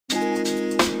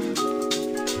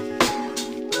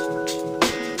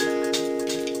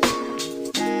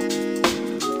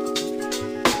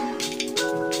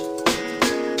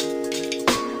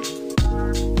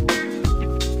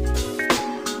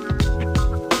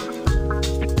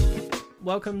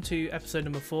Welcome to episode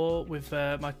number 4 with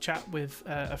my chat with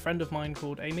a friend of mine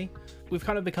called Aimee. We've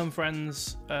kind of become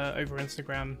friends over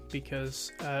Instagram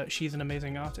because she's an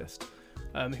amazing artist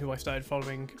who I started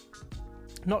following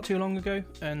not too long ago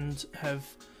and have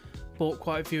bought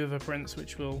quite a few of her prints,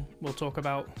 which we'll talk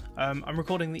about. I'm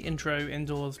recording the intro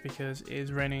indoors because it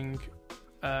is raining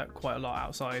quite a lot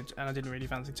outside and I didn't really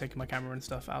fancy taking my camera and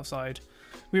stuff outside.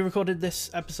 We recorded this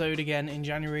episode again in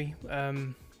January.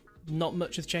 Not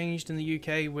much has changed in the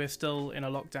UK. We're still in a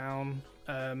lockdown.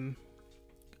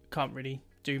 Can't really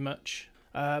do much.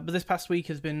 But this past week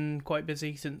has been quite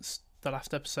busy since the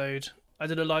last episode. I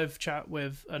did a live chat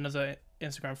with another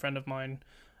Instagram friend of mine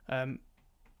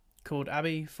called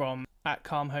Aimee from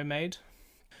 @calmhomemade,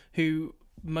 who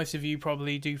most of you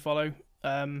probably do follow.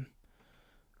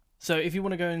 So if you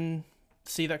want to go and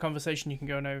see that conversation, you can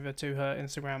go on over to her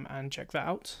Instagram and check that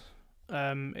out.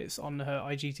 It's on her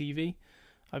IGTV,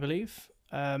 I believe.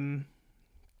 And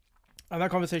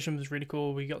that conversation was really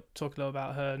cool. We got to talk a little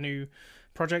about her new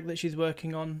project that she's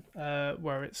working on,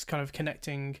 where it's kind of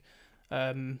connecting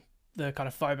the kind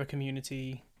of fibre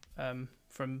community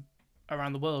from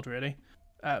around the world, really.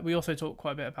 We also talked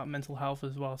quite a bit about mental health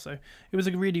as well, so it was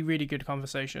a really, really good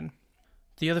conversation.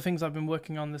 The other things I've been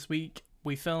working on this week,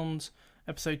 we filmed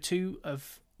episode 2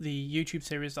 of the YouTube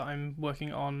series that I'm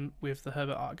working on with the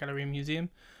Herbert Art Gallery and Museum,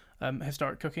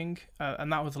 Historic Cooking,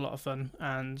 and that was a lot of fun,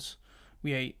 and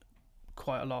we ate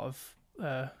quite a lot of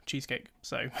cheesecake.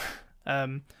 So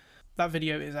that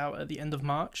video is out at the end of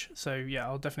March, so yeah,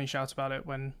 I'll definitely shout about it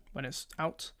when it's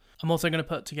out. I'm also going to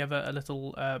put together a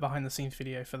little behind the scenes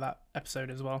video for that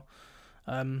episode as well,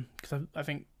 because I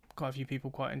think quite a few people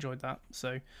quite enjoyed that,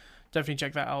 so definitely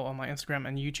check that out on my Instagram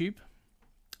and YouTube.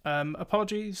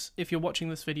 Apologies if you're watching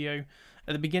this video.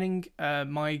 At the beginning,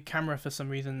 my camera for some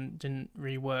reason didn't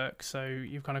really work, so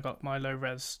you've kind of got my low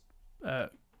res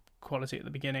quality at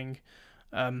the beginning,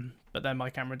 but then my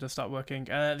camera does start working,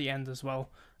 and at the end as well.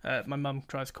 My mum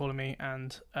tries calling me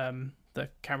and the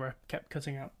camera kept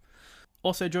cutting out.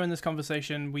 Also, during this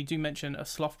conversation, we do mention a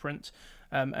sloth print,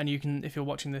 and you can, if you're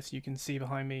watching this, you can see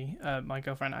behind me, my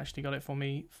girlfriend actually got it for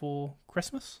me for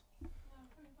Christmas,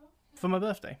 for my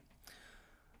birthday.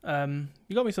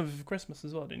 You got me something for Christmas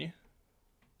as well, didn't you?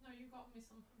 No, you got me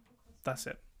something for Christmas. That's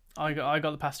it. I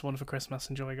got the pasta one for Christmas,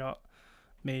 and Joy got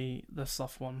me the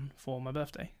sloth one for my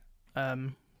birthday,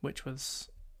 which was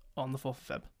on the 4th of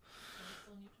Feb.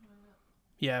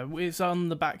 Yeah, it's on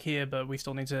the back here, but we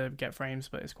still need to get frames,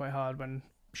 but it's quite hard when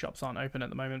shops aren't open at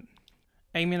the moment.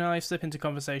 Aimee and I slip into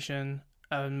conversation,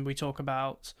 and we talk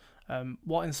about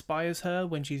what inspires her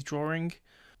when she's drawing.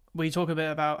 We talk a bit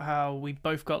about how we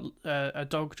both got a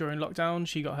dog during lockdown.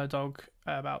 She got her dog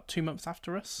about 2 months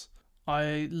after us.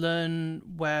 I learn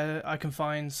where I can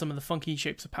find some of the funky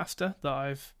shapes of pasta that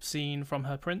I've seen from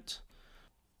her print.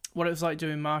 What it was like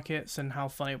doing markets and how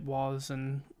fun it was,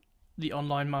 and the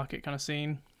online market kind of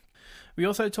scene. We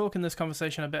also talk in this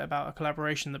conversation a bit about a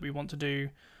collaboration that we want to do,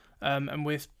 and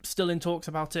we're still in talks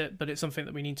about it, but it's something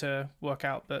that we need to work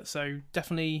out. But so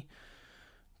definitely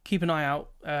keep an eye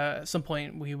out. At some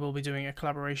point we will be doing a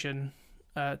collaboration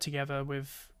together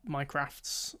with my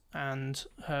crafts and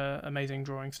her amazing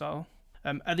drawing style.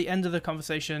 At the end of the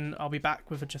conversation, I'll be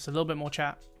back with just a little bit more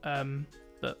chat,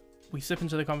 but we slip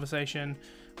into the conversation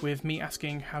with me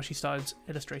asking how she started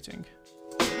illustrating.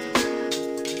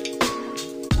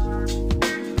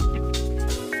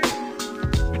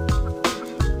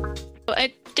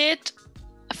 I did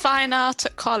fine art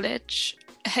at college.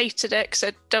 I hated it because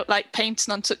I don't like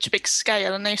painting on such a big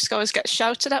scale, and I used to always get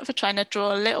shouted at for trying to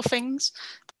draw little things.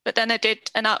 But then I did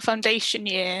an art foundation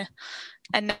year,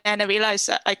 and then I realised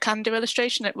that I can do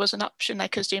illustration. It was an option,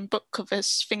 like I was doing book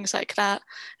covers, things like that.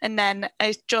 And then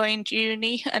I joined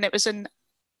uni, and it was an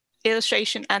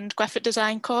illustration and graphic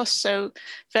design course. So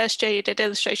first year you did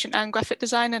illustration and graphic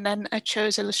design, and then I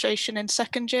chose illustration in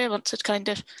second year once I'd kind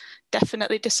of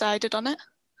definitely decided on it.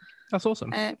 That's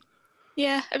awesome.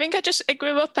 Yeah, I think I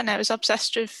grew up and I was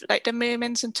obsessed with like the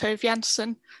Moomins and Tove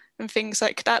Jansson and things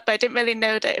like that, but I didn't really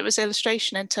know that it was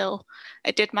illustration until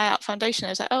I did my art foundation. I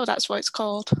was like, oh, that's what it's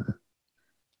called.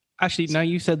 Actually, now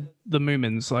you said the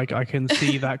Moomins, like I can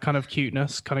see that kind of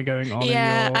cuteness kind of going on.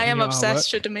 Yeah, in your, I am in your obsessed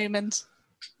artwork. with the Moomins.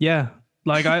 Yeah,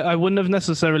 like I wouldn't have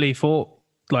necessarily thought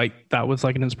like that was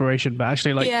like an inspiration, but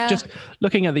actually like just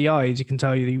looking at the eyes, you can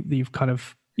tell you've kind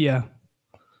of, yeah.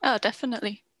 Oh,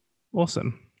 definitely.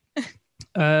 Awesome.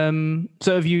 So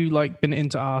have you like been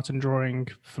into art and drawing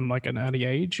from like an early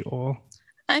age, or?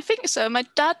 I think so. My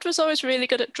dad was always really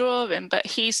good at drawing, but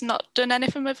he's not done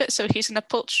anything with it. So he's an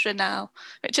upholsterer now,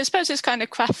 which I suppose is kind of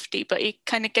crafty, but he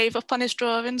kind of gave up on his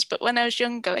drawings. But when I was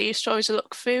younger, I used to always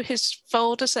look through his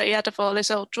folders that he had of all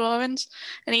his old drawings.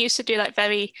 And he used to do like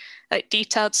very like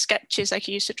detailed sketches, like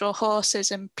he used to draw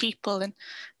horses and people.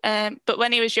 And but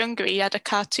when he was younger, he had a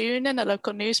cartoon in a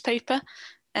local newspaper,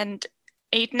 and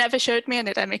he'd never showed me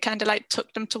any of them. He kind of like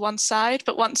took them to one side.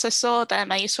 But once I saw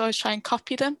them, I used to always try and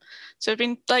copy them. So I've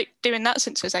been like doing that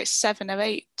since I was like 7 or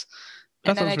 8. That And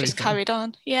then sounds I really just fun. carried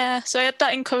on. Yeah. So I had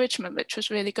that encouragement, which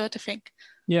was really good, I think.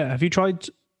 Yeah. Have you tried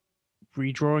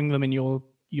redrawing them in your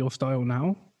style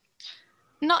now?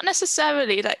 Not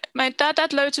necessarily. Like my dad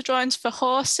had loads of drawings for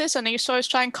horses, and I used to always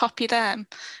try and copy them.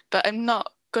 But I'm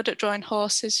not good at drawing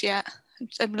horses yet.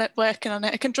 I'm like working on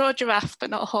it. I can draw a giraffe, but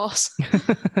not a horse.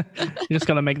 You just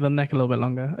gotta make the neck a little bit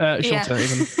longer, Yeah. shorter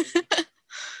even.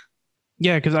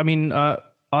 Yeah, because I mean,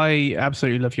 I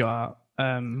absolutely love your art,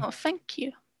 Oh, thank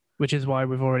you. which is why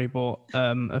we've already bought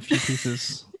a few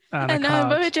pieces and I a know. I'm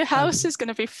card. worried your house is going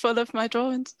to be full of my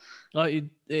drawings.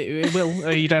 It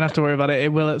will. You don't have to worry about it.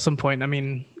 It will at some point. I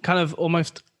mean, kind of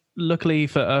almost. Luckily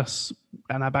for us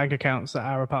and our bank accounts, that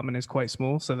our apartment is quite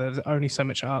small, so there's only so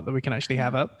much art that we can actually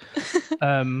have up.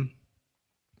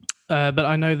 But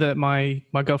I know that my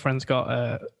girlfriend's got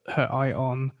her eye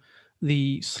on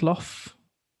the sloth,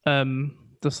 one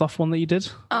that you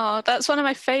did. Oh, that's one of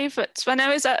my favourites. When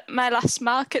I was at my last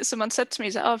market, someone said to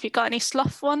me, "Oh, have you got any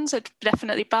sloth ones? I'd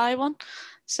definitely buy one."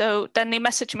 So then they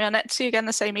messaged me on Etsy again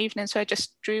the same evening, so I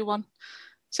just drew one.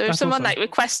 So if That's someone awesome. like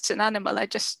requests an animal,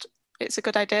 it's a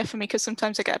good idea for me because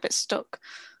sometimes I get a bit stuck.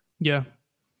 Yeah.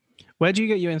 Where do you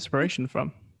get your inspiration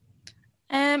from?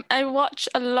 I watch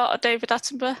a lot of David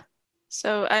Attenborough.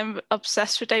 So I'm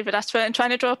obsessed with David Attenborough and trying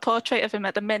to draw a portrait of him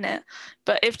at the minute.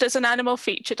 But if there's an animal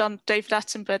featured on David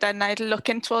Attenborough, then I'd look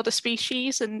into all the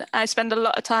species, and I spend a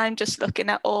lot of time just looking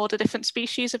at all the different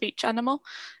species of each animal.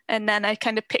 And then I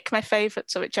kind of pick my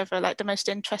favourites, or whichever are like the most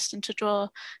interesting to draw,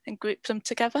 and group them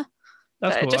together.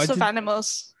 That's But I cool. just love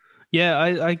animals. Yeah,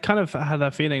 I kind of had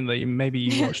that feeling that maybe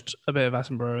you watched a bit of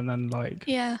Attenborough and then like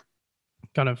Yeah.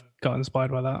 kind of got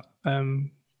inspired by that.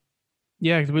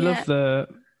 Yeah, because we love the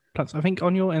plants. I think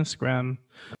on your Instagram,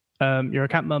 you're a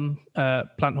cat mum,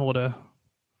 plant hoarder,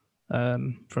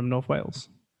 from North Wales.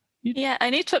 Yeah, I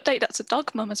need to update that to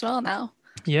dog mum as well now.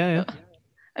 Yeah.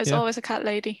 I was Yeah. always a cat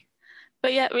lady.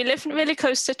 But yeah, we live really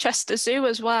close to Chester Zoo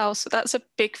as well, so that's a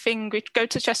big thing. We go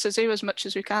to Chester Zoo as much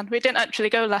as we can. We didn't actually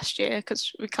go last year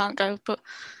because we can't go, but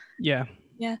Yeah.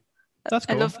 yeah, That's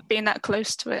cool. I love being that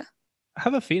close to it. I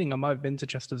have a feeling I might have been to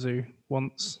Chester Zoo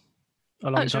once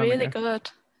a long It's time really ago. good.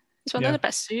 It's one of the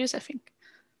best zoos, I think.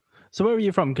 So where are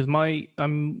you from? Because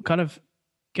I'm kind of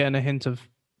getting a hint of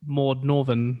more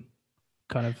northern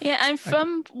kind of. Yeah, I'm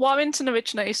from Warrington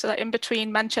originally, so like in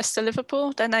between Manchester,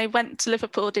 Liverpool. Then I went to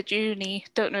Liverpool, did uni.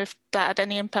 Don't know if that had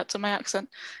any impact on my accent.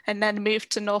 And then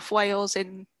moved to North Wales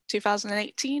in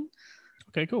 2018.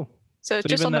 Okay, cool. So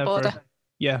just on the border.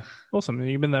 Yeah, awesome.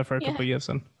 You've been there for a couple of years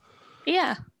then.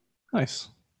 Yeah. Nice.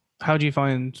 How do you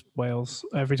find Wales?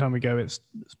 Every time we go, it's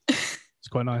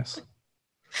quite nice.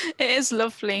 It is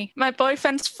lovely. My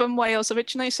boyfriend's from Wales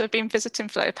originally, so I've been visiting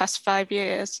for like the past 5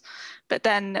 years. But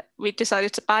then we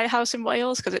decided to buy a house in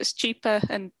Wales because it's cheaper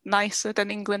and nicer than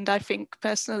England, I think,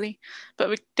 personally. But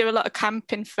we do a lot of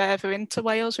camping further into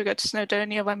Wales. We go to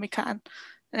Snowdonia when we can.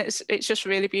 And it's just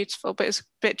really beautiful, but it's a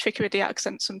bit tricky with the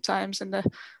accent sometimes. And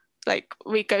like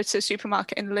we go to the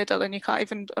supermarket in Lidl and you can't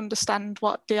even understand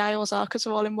what the aisles are because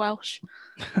they're all in Welsh.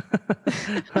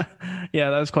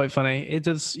 Yeah, that's quite funny. It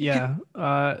does. Yeah.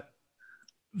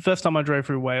 First time I drove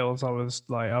through Wales, I was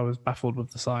baffled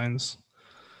with the signs.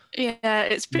 Yeah,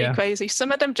 it's pretty crazy.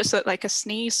 Some of them just look like a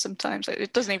sneeze sometimes.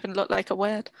 It doesn't even look like a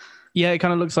word. Yeah, it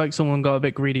kind of looks like someone got a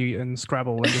bit greedy in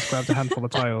Scrabble and just grabbed a handful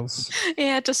of tiles.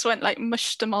 Yeah, just went like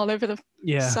mushed them all over the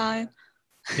sign.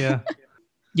 Yeah.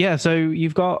 Yeah, so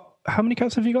you've got, how many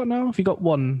cats have you got now? Have you got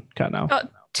one cat now?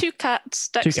 Got 2 cats,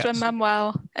 Dexter and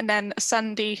Manuel, and then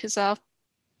Sandy, who's our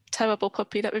terrible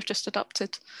puppy that we've just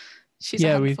adopted. She's a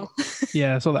handful.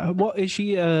 I saw that. What, is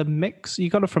she a mix? You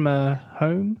got her from a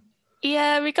home?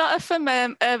 Yeah, we got her from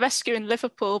a rescue in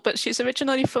Liverpool, but she's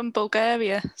originally from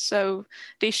Bulgaria. So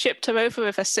they shipped her over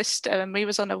with her sister, and we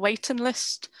was on a waiting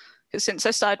list. Because since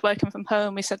I started working from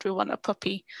home, we said we want a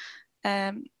puppy.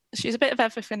 She's a bit of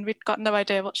everything. We've got no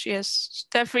idea what she is.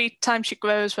 Every time she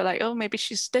grows, we're like, oh, maybe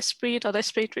she's this breed or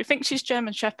this breed. We think she's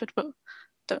German Shepherd, but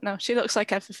don't know. She looks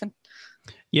like everything.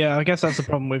 Yeah, I guess that's the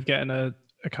problem with getting a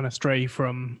kind of stray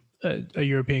from a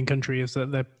European country, is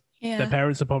that their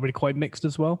parents are probably quite mixed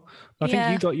as well. I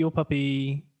think you got your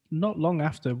puppy not long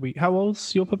after we. How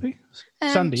old's your puppy?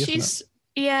 Sandy, isn't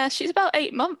it? She's about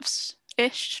 8 months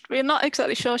ish. We're not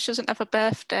exactly sure. She doesn't have a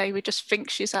birthday. We just think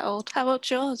she's that old. How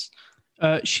old's yours?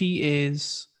 She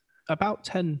is about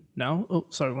 10 now. Oh,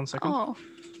 sorry, 1 second. Oh,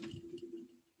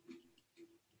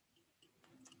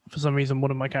 For some reason,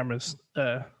 one of my cameras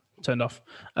turned off.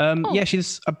 Oh. Yeah,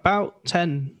 she's about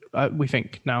 10, we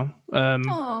think, now.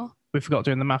 oh, We forgot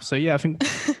doing the math. So, yeah, I think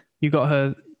you got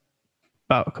her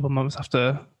about a couple of months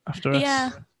after us.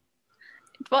 yeah.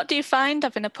 What do you find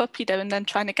having a puppy though, and then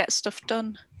trying to get stuff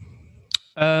done?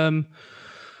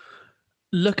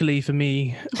 Luckily for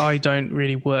me, I don't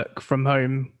really work from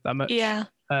home that much. Yeah.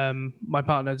 My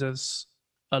partner does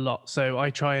a lot, so I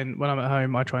try and when I'm at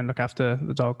home, I try and look after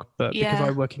the dog. But because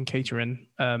I work in catering,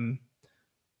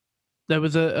 there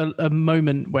was a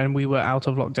moment when we were out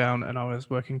of lockdown and I was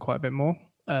working quite a bit more.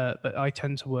 But I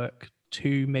tend to work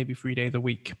 2, maybe 3 days a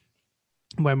week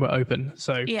when we're open.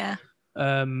 So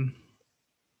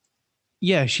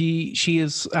yeah, she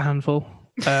is a handful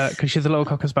because she's a little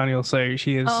cocker spaniel, so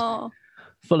she is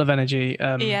full of energy.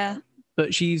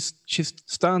 But she's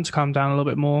starting to calm down a little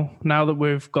bit more now that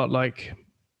we've got like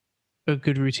a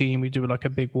good routine. We do like a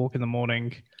big walk in the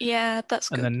morning. Yeah, that's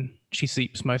good. And then she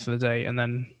sleeps most of the day, and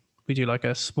then we do like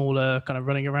a smaller kind of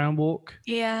running around walk.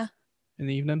 Yeah. In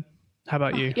the evening. How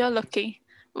about you? You're lucky.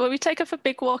 Well, we take her for a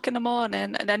big walk in the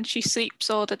morning, and then she sleeps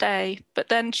all the day. But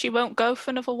then she won't go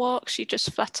for another walk. She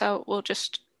just flat out will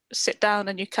just sit down,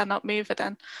 and you cannot move her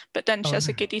then. But then she has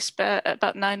a giddy spurt at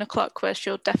about 9 o'clock where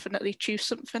she'll definitely chew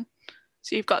something.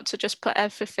 So you've got to just put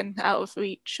everything out of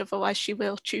reach, otherwise she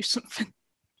will chew something.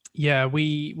 Yeah,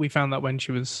 we found that when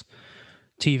she was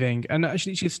teething, and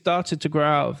actually she started to grow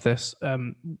out of this.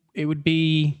 It would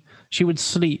be she would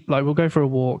sleep, like we'll go for a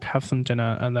walk, have some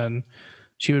dinner, and then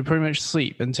she would pretty much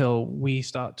sleep until we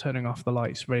start turning off the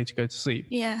lights, ready to go to sleep.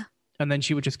 Yeah. And then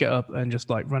she would just get up and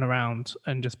just like run around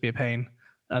and just be a pain.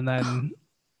 And then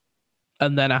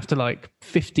after like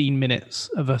 15 minutes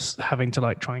of us having to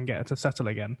like try and get her to settle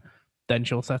again, then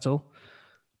she'll settle.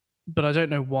 But I don't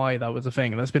know why that was a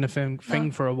thing. That's been a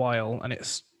thing for a while, and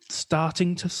it's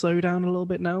starting to slow down a little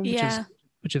bit now,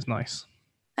 which is nice.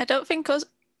 I don't think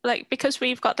because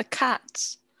we've got the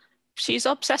cats, she's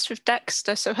obsessed with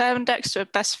Dexter, so her and Dexter are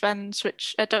best friends,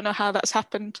 which I don't know how that's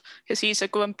happened because he's a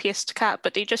grumpiest cat,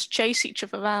 but they just chase each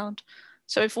other around.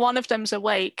 So if one of them's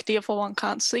awake, the other one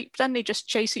can't sleep, then they just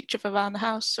chase each other around the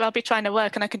house. So I'll be trying to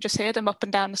work and I can just hear them up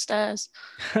and down the stairs.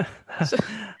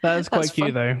 That's quite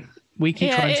cute though. We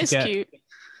keep trying to get cute.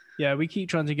 Yeah, we keep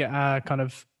trying to get our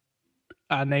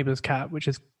neighbor's cat, which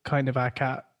is kind of our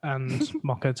cat, and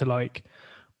Mocha to like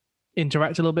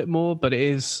interact a little bit more, but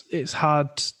it's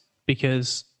hard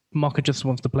because Mocha just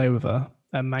wants to play with her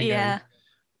and Mango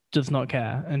does not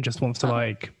care and just wants to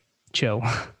like chill.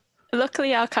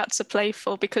 Luckily our cats are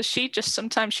playful because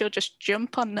sometimes she'll just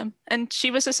jump on them, and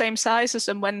she was the same size as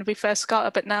them when we first got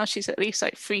her, but now she's at least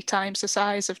like 3 times the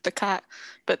size of the cat.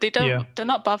 But they're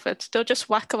not bothered. They'll just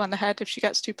whack her on the head if she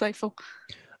gets too playful.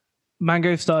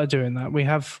 Mango started doing that. We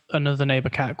have another neighbor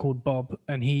cat called Bob,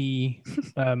 and he'll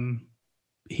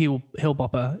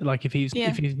bop her. Like if he's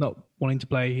not wanting to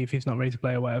play, if he's not ready to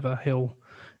play or whatever, he'll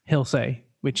say,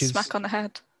 which is smack on the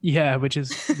head. Yeah, which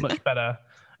is much better.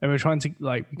 And we're trying to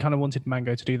we kind of wanted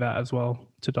Mango to do that as well,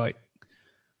 to like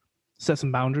set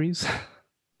some boundaries.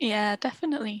 Yeah,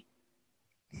 definitely.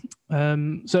 So where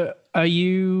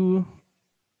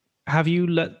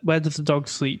does the dog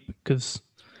sleep? Because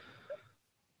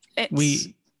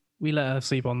we let her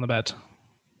sleep on the bed.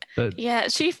 But yeah,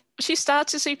 she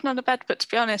started sleeping on the bed, but to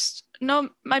be honest, no,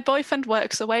 my boyfriend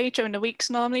works away during the weeks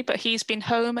normally, but he's been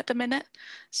home at the minute,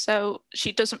 so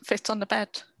she doesn't fit on the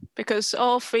bed because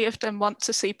all 3 of them want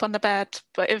to sleep on the bed,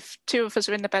 but if 2 of us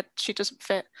are in the bed, she doesn't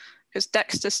fit because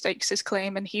Dexter stakes his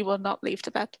claim and he will not leave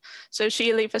the bed. So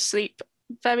she'll either sleep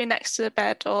very next to the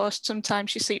bed or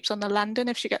sometimes she sleeps on the landing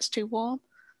if she gets too warm.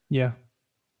 Yeah.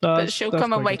 But she'll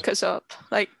come and wake us up.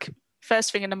 Like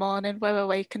first thing in the morning, we're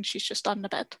awake and she's just on the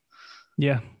bed.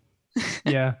 Yeah.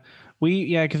 Yeah.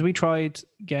 Because we tried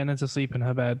getting her to sleep in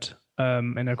her bed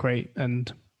in a crate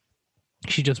and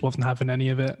she just wasn't having any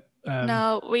of it.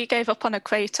 No, we gave up on a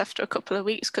crate after a couple of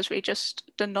weeks because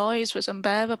the noise was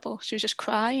unbearable. She was just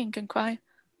crying and crying.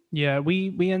 Yeah,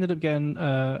 we ended up getting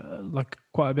like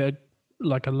quite a bit,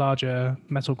 like a larger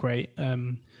metal crate,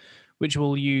 which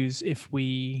we'll use if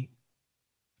we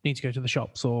need to go to the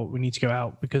shops or we need to go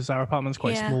out because our apartment's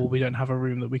quite small. We don't have a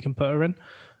room that we can put her in.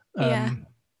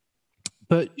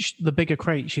 But the bigger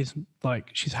crate, she's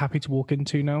happy to walk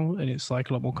into now, and it's like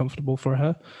a lot more comfortable for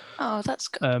her. Oh, that's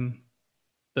good.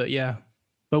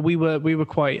 But we were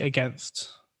quite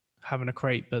against having a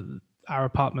crate, but our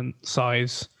apartment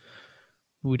size,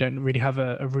 we don't really have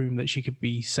a room that she could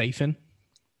be safe in.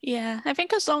 Yeah, I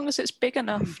think as long as it's big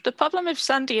enough. The problem with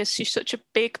Sandy is she's such a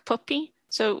big puppy.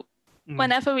 So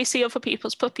whenever we see other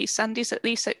people's puppies, Sandy's at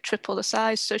least like triple the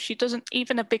size. So she doesn't,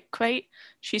 even a big crate,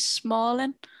 she's small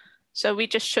in. So we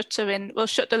just shut her in. We'll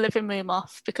shut the living room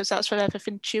off because that's where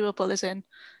everything chewable is in.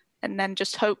 And then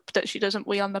just hope that she doesn't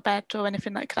wee on the bed or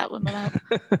anything like that when we're out.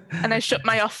 And I shut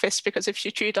my office because if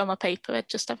she chewed on my paper, I'd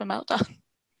just have a meltdown.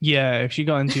 Yeah, if she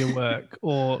got into your work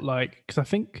or like, because I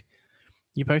think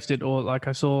you posted, or like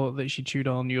I saw that she chewed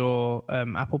on your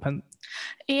Apple Pen.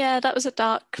 Yeah, that was a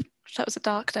dark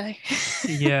day.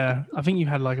 Yeah, I think you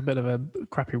had like a bit of a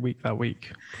crappy week that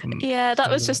week. Yeah, that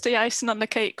was just the icing on the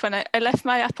cake when I left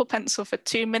my Apple Pencil for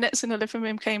 2 minutes in the living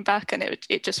room, came back, and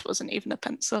it just wasn't even a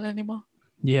pencil anymore.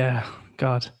 Yeah,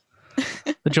 God.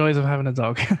 The joys of having a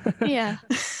dog. Yeah.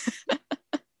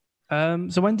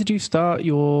 So when did you start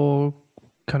your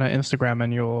kind of Instagram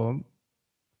and your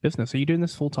business? Are you doing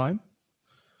this full time?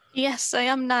 Yes, I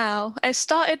am now.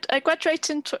 I graduated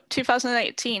in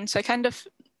 2018, so I kind of,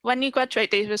 when you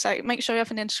graduate, it was like, make sure you have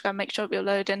an Instagram, make sure you're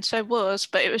loading. So I was,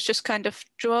 but it was just kind of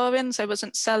drawings. I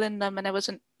wasn't selling them and I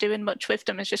wasn't doing much with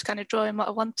them. It's just kind of drawing what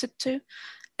I wanted to.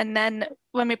 And then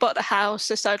when we bought the house,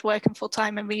 I started working full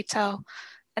time in retail,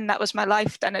 and that was my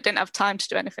life then. I didn't have time to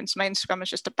do anything, so my Instagram was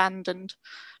just abandoned.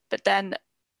 But then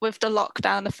with the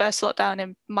lockdown, the first lockdown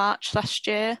in March last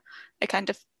year, I kind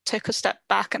of took a step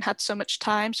back and had so much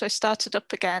time. So I started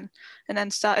up again and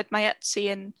then started my Etsy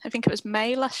in, I think it was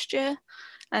May last year.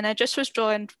 And I just was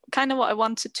drawing kind of what I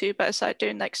wanted to, but I started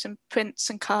doing like some prints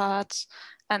and cards.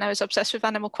 And I was obsessed with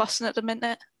Animal Crossing at the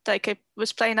minute. Like I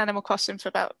was playing Animal Crossing for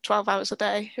about 12 hours a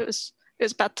day. It was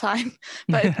a bad time,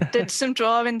 but I did some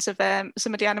drawings of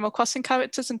some of the Animal Crossing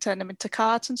characters and turned them into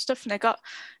cards and stuff. And I got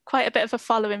quite a bit of a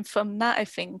following from that, I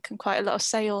think, and quite a lot of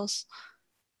sales.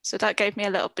 So that gave me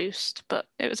a little boost, but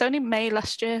it was only May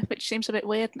last year, which seems a bit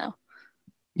weird now.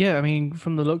 Yeah, I mean,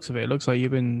 from the looks of it, it looks like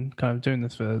you've been kind of doing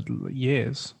this for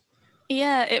years.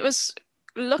 Yeah, it was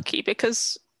lucky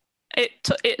because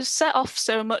it set off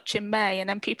so much in May, and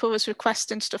then people was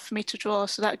requesting stuff for me to draw,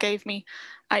 so that gave me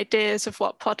ideas of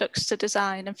what products to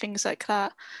design and things like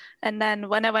that. And then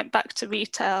when I went back to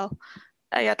retail,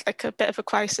 I had like a bit of a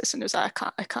crisis and it was like,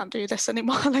 I can't do this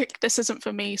anymore. Like this isn't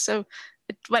for me. So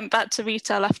I went back to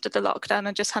retail after the lockdown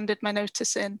and just handed my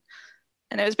notice in.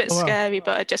 And it was a bit scary,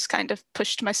 but I just kind of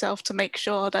pushed myself to make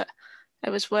sure that I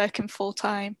was working full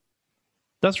time.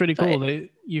 That's really cool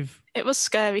It was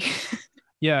scary.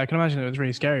 Yeah, I can imagine it was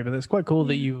really scary, but it's quite cool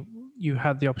that you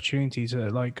had the opportunity to,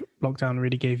 like, lockdown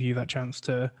really gave you that chance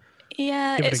to.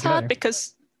 Yeah, it's hard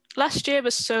because last year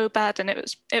was so bad and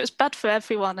it was bad for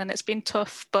everyone and it's been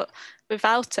tough, but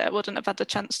without it I wouldn't have had the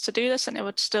chance to do this and I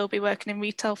would still be working in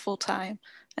retail full time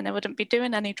and I wouldn't be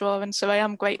doing any drawing, so I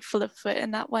am grateful for it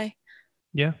in that way.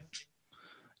 Yeah,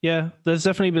 there's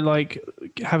definitely been like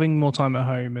having more time at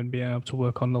home and being able to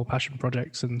work on little passion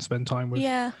projects and spend time with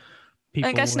people.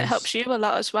 I guess it helps you a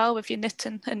lot as well with your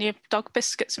knitting and your dog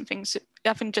biscuits and things,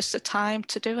 having just the time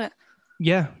to do it.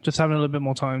 Yeah, just having a little bit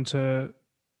more time to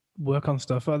work on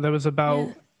stuff. There was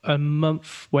about a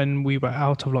month when we were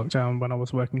out of lockdown when I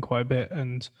was working quite a bit,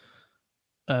 and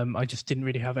I just didn't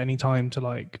really have any time to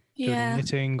like do any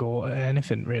knitting or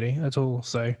anything really at all.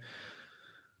 So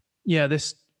yeah,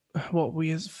 this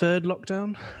third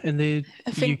lockdown in the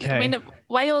UK. I mean,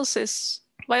 Wales has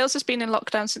been in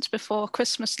lockdown since before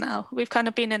Christmas now. We've kind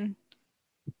of been in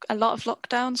a lot of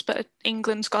lockdowns, but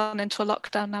England's gone into a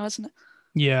lockdown now, hasn't it?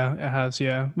 Yeah, it has.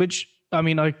 Yeah, which I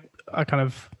mean, I kind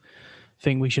of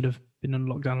think we should have been in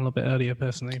lockdown a little bit earlier,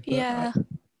 personally. But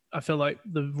I feel like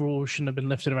the rules shouldn't have been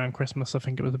lifted around Christmas. I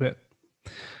think it was a bit.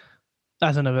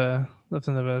 That's another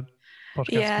podcast.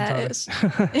 Yeah,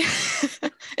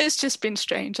 it's just been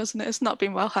strange, hasn't it? It's not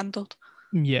been well handled.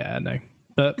 Yeah, no,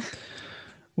 but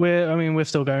we're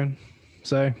still going,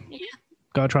 so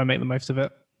gotta try and make the most of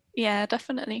it. Yeah,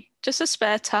 definitely. Just a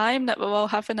spare time that we're all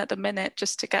having at the minute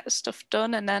just to get stuff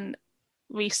done and then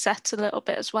reset a little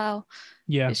bit as well.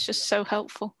 Yeah. It's just so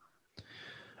helpful.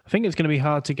 I think it's going to be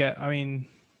hard to get, I mean,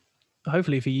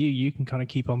 hopefully for you can kind of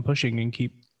keep on pushing and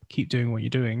keep doing what you're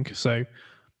doing. So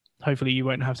hopefully you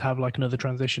won't have to have like another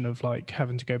transition of like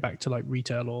having to go back to like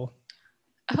retail or.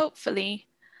 Hopefully.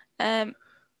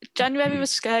 January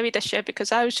was scary this year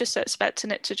because I was just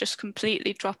expecting it to just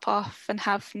completely drop off and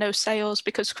have no sales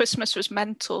because Christmas was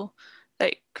mental.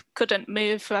 Like couldn't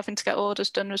move for having to get orders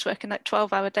done, was working like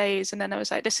 12-hour days. And then I was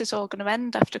like, this is all going to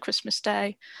end after Christmas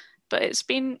Day. But it's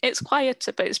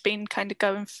quieter, but it's been kind of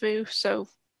going through. So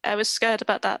I was scared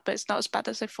about that, but it's not as bad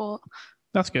as I thought.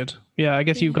 That's good. Yeah, I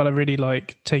guess you've got to really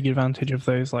like take advantage of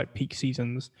those like peak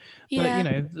seasons. But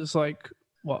Yeah, there's like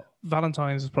what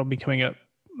Valentine's is probably coming up.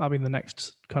 I mean, the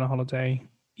next kind of holiday,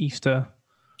 Easter.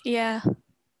 yeah,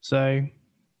 So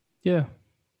yeah,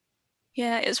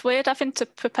 yeah. It's weird having to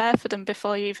prepare for them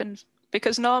before you even,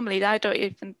 because normally I don't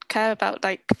even care about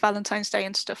like Valentine's Day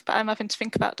and stuff, but I'm having to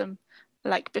think about them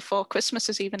like before Christmas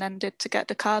has even ended to get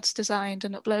the cards designed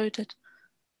and uploaded.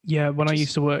 yeah. When I Which used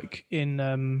is to work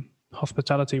in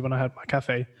hospitality, when I had my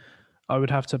cafe, I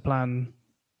would have to plan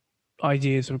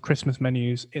ideas of Christmas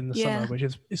menus in the summer, yeah, which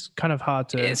is it's kind of hard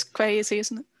to it's crazy,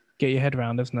 isn't it? get your head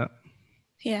around, isn't it?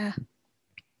 Yeah.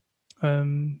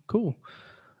 Cool.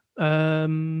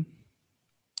 Um,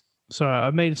 sorry,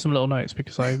 I made some little notes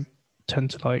because I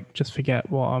tend to like just forget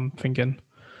what I'm thinking.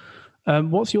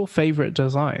 What's your favorite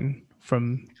design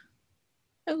from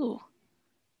Oh,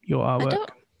 your I artwork?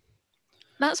 don't.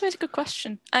 That's a really good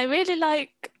question. I really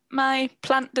like my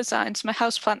plant designs, my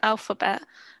houseplant alphabet,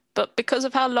 but because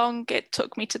of how long it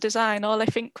took me to design, all I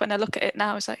think when I look at it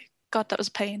now is like, God, that was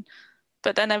a pain.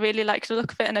 But then I really like the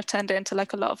look of it and I've turned it into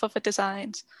like a lot of other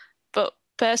designs. But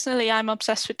personally, I'm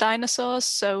obsessed with dinosaurs,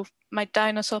 so my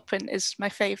dinosaur print is my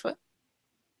favorite.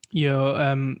 Your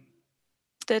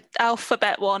The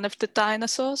alphabet one of the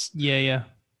dinosaurs, yeah, yeah.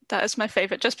 that is my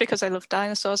favorite just because I love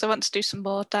dinosaurs. I want to do some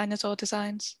more dinosaur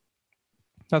designs.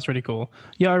 That's really cool.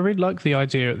 Yeah, I really like the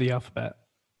idea of the alphabet,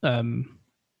 um,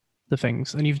 the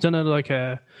things, and you've done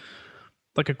a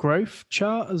growth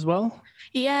chart as well.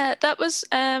 Yeah, that was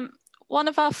one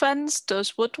of our friends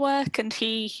does woodwork and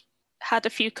he had a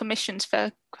few commissions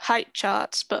for height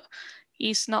charts, but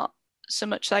he's not so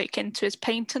much like into his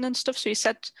painting and stuff. So he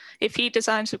said if he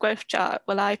designs a growth chart,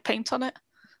 will I paint on it?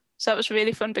 So that was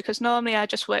really fun because normally I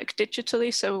just work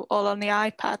digitally, so all on the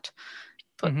iPad.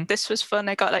 But Mm-hmm. this was fun.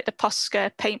 I got like the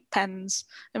Posca paint pens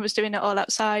and was doing it all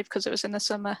outside because it was in the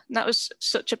summer. And that was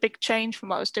such a big change from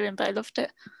what I was doing, but I loved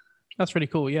it. That's really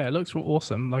cool. Yeah, it looks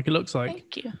awesome. Like it looks like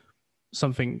Thank you.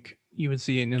 something you would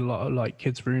see in a lot of like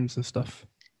kids' rooms and stuff.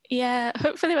 Yeah,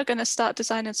 hopefully we're going to start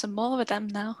designing some more of them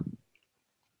now.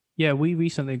 Yeah, we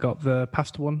recently got the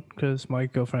pasta one because my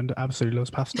girlfriend absolutely loves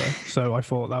pasta. So I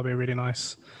thought that'd be really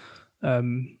nice.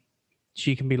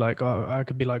 She can be like, oh, I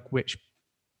could be like,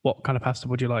 what kind of pasta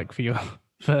would you like for your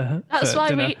for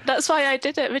dinner? That's why I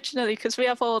did it originally because we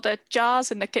have all the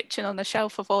jars in the kitchen on the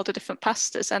shelf of all the different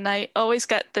pastas and I always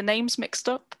get the names mixed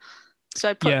up. So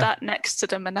I put Yeah, that next to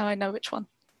them and now I know which one.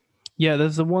 yeah.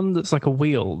 There's the one that's like a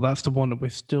wheel. That's the one that we're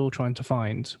still trying to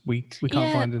find. We can't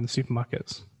Yeah, find in the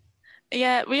supermarkets.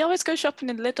 yeah, we always go shopping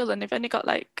in Lidl and they've only got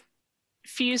like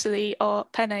fusilli or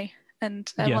penne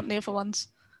and I Yeah, want the other ones.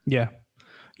 yeah,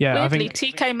 yeah. I Weirdly, think.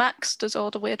 TK Maxx does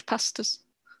all the weird pastas.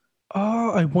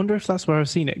 Oh, I wonder if that's where I've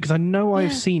seen it because I know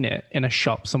I've Yeah, seen it in a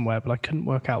shop somewhere, but I couldn't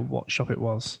work out what shop it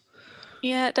was.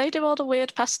 yeah, they do all the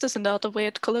weird pastas and all the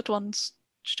weird coloured ones,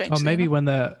 Oh, strangely maybe enough. when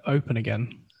they're open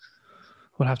again,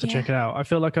 we'll have to Yeah, check it out. I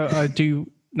feel like I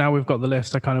do now. We've got the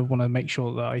list. I kind of want to make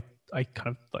sure that I kind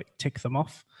of like tick them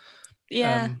off.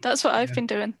 yeah, Um, that's what I've yeah. been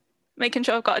doing. Making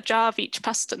sure I've got a jar of each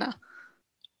pasta now.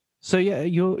 So yeah,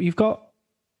 you've got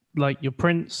like your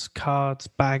prints, cards,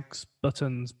 bags,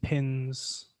 buttons,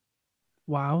 pins.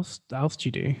 What else do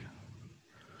you do?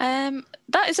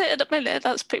 That is it at the minute.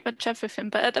 That's pretty much everything.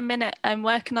 But at the minute, I'm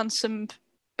working on some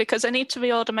because I need to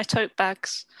reorder my tote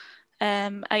bags.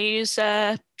 I use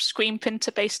a screen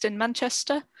printer based in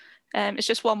Manchester. It's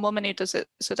just one woman who does it,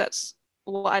 so that's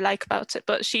what I like about it.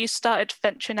 But she started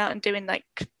venturing out and doing like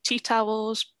tea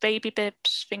towels, baby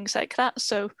bibs, things like that.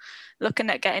 So looking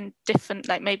at getting different,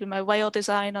 like maybe my whale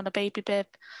design on a baby bib,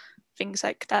 things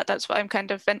like that. That's what I'm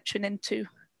kind of venturing into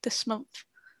this month.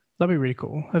 That'd be really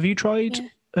cool. Have you tried? Yeah.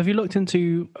 Have you looked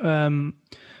into?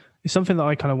 It's something that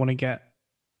I kind of want to get.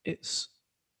 It's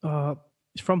uh,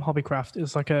 it's from Hobbycraft.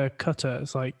 It's like a cutter.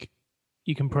 It's like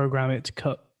you can program it to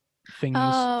cut things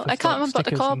Oh, for I can't like remember what they're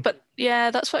stickers called, and but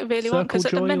yeah, that's what I really want. Circle Because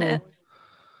at the Joy minute, or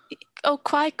oh,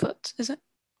 Quai Cut, is it?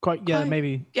 quite yeah Quai?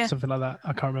 maybe Yeah, something like that.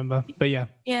 I can't remember, but yeah.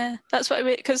 yeah, that's what I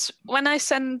really. Because when I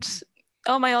send,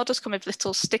 all my orders come with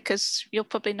little stickers. You'll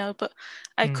probably know, but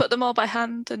I Mm. cut them all by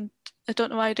hand, and I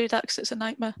don't know why I do that because it's a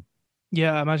nightmare.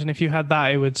 Yeah, I imagine if you had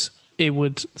that, it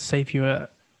would save you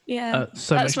Yeah,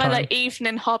 so that's much my time. like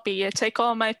evening hobby. I take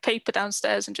all my paper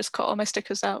downstairs and just cut all my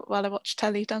stickers out while I watch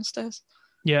telly downstairs.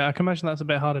 Yeah, I can imagine that's a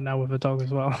bit harder now with a dog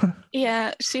as well.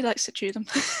 Yeah, she likes to chew them.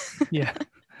 Yeah,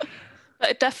 But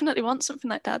I definitely want something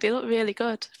like that. They look really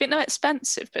good. I think they're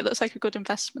expensive, but it looks like a good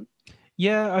investment.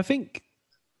 yeah. I think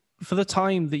for the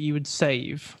time that you would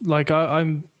save, like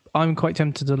I'm quite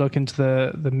tempted to look into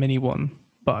the mini one,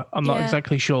 but I'm not Yeah.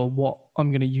 exactly sure what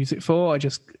I'm going to use it for.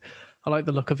 I like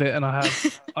the look of it, and I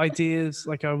have ideas.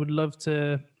 Like I would love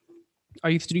to. I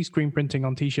used to do screen printing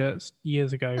on t-shirts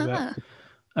years ago, Ah,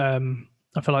 but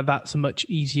I feel like that's a much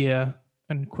easier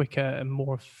and quicker and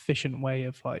more efficient way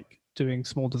of like doing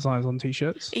small designs on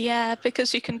t-shirts. yeah,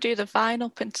 because you can do the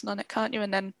vinyl printing on it, can't you?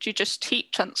 And then you just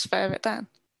heat transfer it down.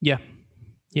 Yeah,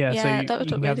 yeah. So Yeah, you, that would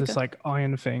you look can have really this good. like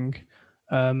iron thing,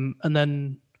 and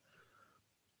then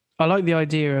I like the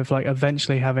idea of like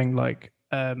eventually having like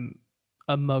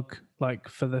a mug like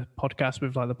for the podcast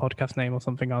with like the podcast name or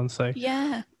something on, so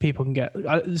Yeah, people can get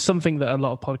something that a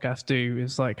lot of podcasts do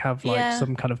is like have like yeah.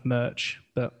 some kind of merch.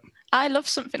 But I love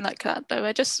something like that though.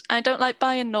 I don't like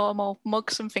buying normal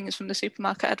mugs and things from the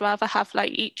supermarket. I'd rather have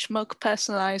like each mug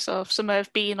personalized or somewhere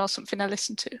of being or something I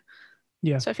listen to.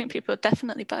 yeah, So I think people would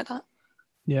definitely buy that.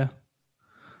 yeah.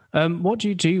 What do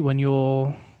you do when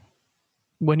you're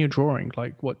drawing?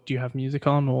 Like, what do you have music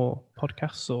on or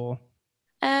podcasts or?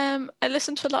 I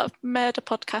listen to a lot of murder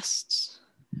podcasts,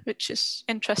 which is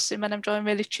interesting when I'm drawing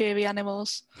really cheery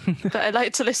animals. But I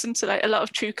like to listen to like a lot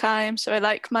of true crime. So I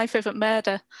like My Favorite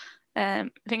Murder. I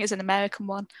think it's an American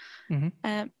one. Hmm.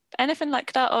 Anything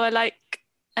like that, or I like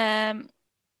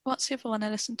what's the other one I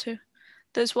listen to?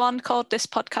 There's one called This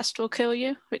Podcast Will Kill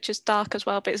You, which is dark as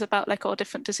well, but it's about like all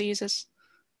different diseases.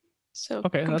 So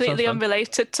Okay, that sounds completely fun.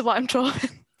 unrelated to what I'm drawing.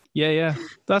 Yeah, yeah.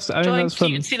 I mean, Drawing that's fun.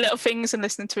 cutesy little things and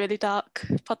listening to really dark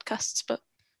podcasts. But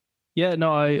Yeah,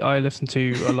 no, I listen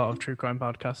to a lot of true crime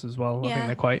podcasts as well. I think yeah,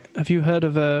 they're quite. Have you heard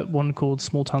of one called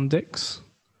Small Town Dicks?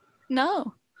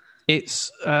 no.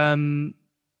 It's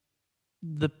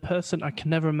the person, I can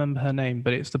never remember her name,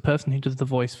 but it's the person who does the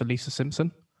voice for Lisa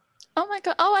Simpson. Oh my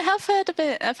god. Oh, I have heard of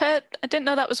it. I didn't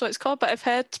know that was what it's called, but I've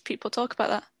heard people talk about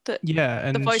that. That Yeah, the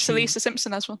and voice of Lisa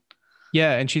Simpson has one.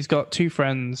 yeah, and she's got two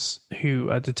friends who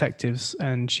are detectives,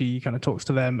 and she kind of talks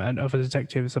to them and other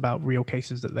detectives about real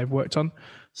cases that they've worked on.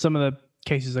 Some of the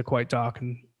cases are quite dark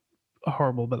and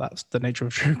horrible, but that's the nature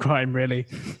of true crime, really.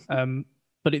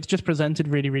 But it's just presented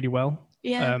really, really well.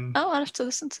 Yeah. Um, Oh, I'll have to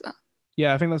listen to that.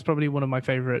 yeah, I think that's probably one of my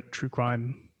favorite true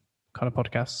crime kind of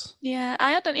podcasts. Yeah,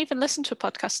 I hadn't even listened to a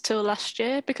podcast till last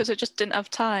year because I just didn't have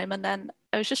time, and then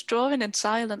I was just drawing in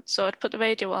silence, so I'd put the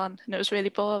radio on, and it was really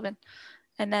boring.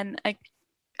 And then I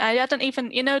hadn't even,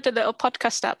 the little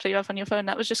podcast app that you have on your phone,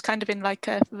 that was just kind of in like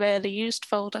a rarely used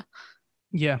folder.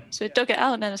 Yeah. So I dug it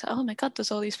out and then I was like, oh my God, there's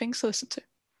all these things to listen to.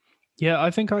 Yeah, I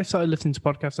think I started listening to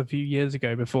podcasts a few years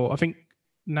ago before. I think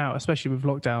now, especially with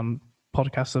lockdown,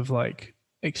 podcasts have like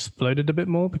exploded a bit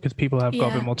more because people have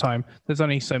got a bit more time. There's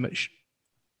only so much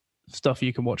stuff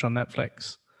you can watch on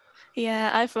Netflix.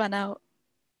 Yeah, I've run out.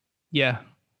 Yeah.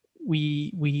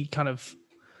 We kind of,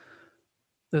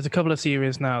 there's a couple of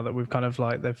series now that we've kind of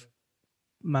like they've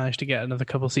managed to get another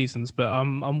couple of seasons, but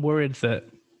I'm worried that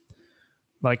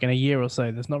like in a year or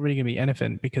so there's not really going to be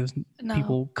anything because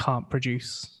people can't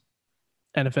produce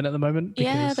anything at the moment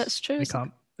because yeah, that's true.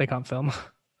 They can't film.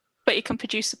 But you can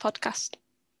produce a podcast.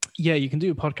 Yeah, you can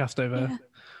do a podcast over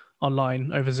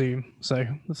online over Zoom, so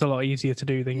it's a lot easier to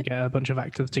do than get a bunch of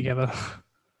actors together.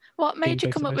 What made you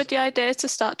come up with the idea to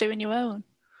start doing your own?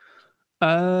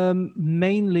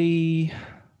 Mainly,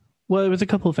 well, it was a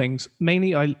couple of things.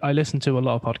 Mainly, I listen to a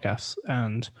lot of podcasts,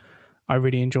 and I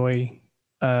really enjoy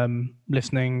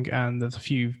listening. And there's a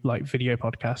few like video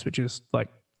podcasts, which is like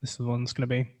this is the one's going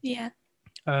to be. Yeah.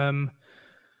 And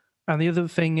the other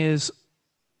thing is,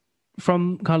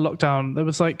 from kind of lockdown, there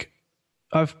was like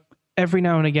I've every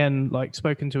now and again like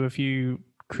spoken to a few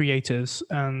creators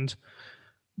and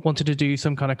wanted to do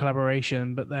some kind of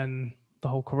collaboration, but then the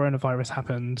whole coronavirus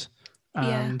happened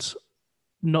and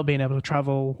not being able to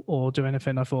travel or do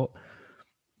anything, I thought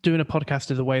doing a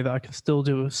podcast is a way that I can still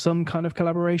do some kind of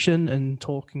collaboration and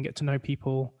talk and get to know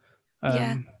people.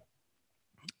 I'm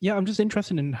just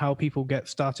interested in how people get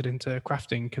started into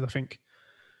crafting because I think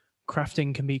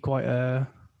crafting can be quite a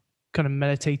kind of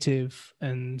meditative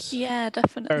and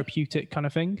definitely therapeutic kind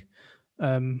of thing.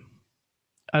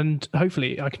 And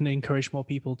hopefully I can encourage more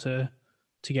people to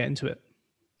get into it.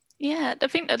 Yeah, I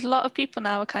think that a lot of people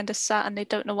now are kind of sat and they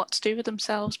don't know what to do with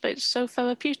themselves, but it's so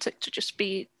therapeutic to just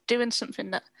be doing something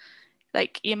that,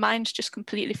 like, your mind's just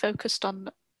completely focused on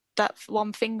that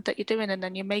one thing that you're doing, and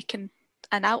then you're making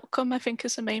an outcome, I think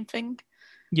is the main thing.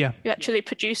 Yeah. You're actually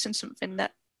producing something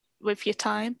that with your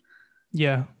time.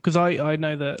 Yeah, because I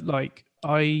know that, like,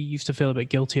 I used to feel a bit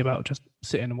guilty about just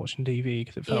sitting and watching TV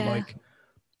because it felt like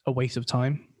a waste of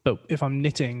time. But if I'm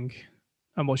knitting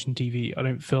and watching TV, I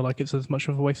don't feel like it's as much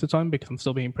of a waste of time because I'm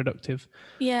still being productive.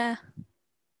 Yeah.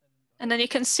 And then you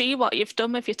can see what you've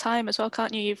done with your time as well,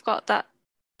 can't you? You've got that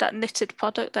knitted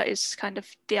product that is kind of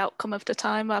the outcome of the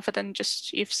time rather than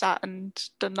just you've sat and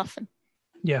done nothing.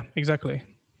 Yeah, exactly.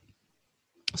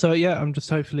 So yeah, I'm just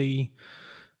hopefully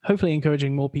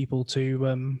encouraging more people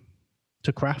to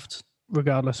craft,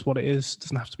 regardless what it is. It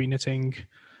doesn't have to be knitting.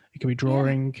 It can be Yeah.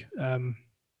 drawing.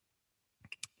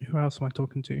 Who else am I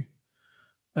talking to?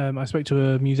 I spoke to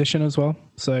a musician as well.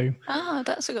 So Ah,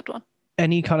 that's a good one.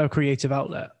 any kind of creative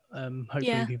outlet, hopefully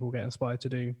Yeah. people get inspired to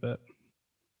do. But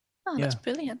Oh, that's yeah,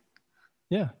 brilliant.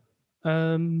 yeah.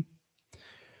 Um,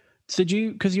 so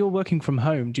because you're working from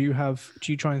home, do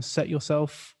you try and set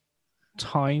yourself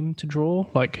time to draw?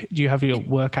 Like, do you have your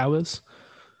work hours?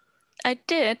 I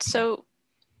did. So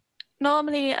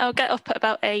normally I'll get up at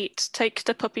about 8, take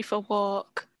the puppy for a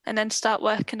walk, and then start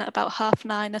working at about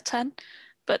 9:30 or 10.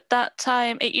 But that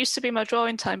time, it used to be my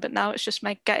drawing time, but now it's just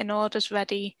my getting orders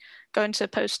ready, going to the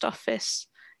post office,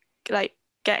 like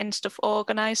getting stuff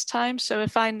organized time. So I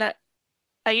find that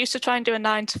I used to try and do a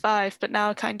 9 to 5, but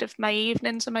now kind of my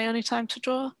evenings are my only time to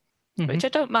draw, Mm-hmm. which I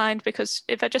don't mind because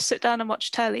if I just sit down and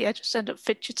watch telly, I just end up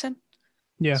fidgeting.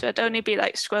 Yeah, So I'd only be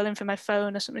like scrolling through my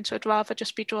phone or something. So I'd rather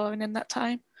just be drawing in that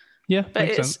time. yeah, But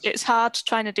makes it's sense. it's hard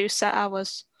trying to do set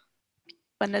hours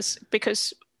when there's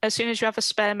because as soon as you have a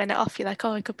spare minute off, you're like,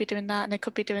 oh, I could be doing that and I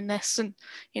could be doing this, and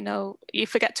you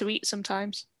forget to eat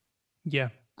sometimes. Yeah,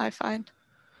 I find.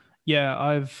 yeah.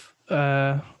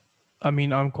 I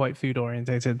mean, I'm quite food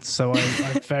orientated, so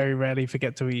I very rarely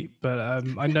forget to eat. But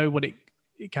I know what it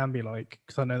can be like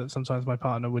because I know that sometimes my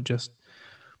partner would just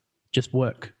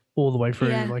work all the way through.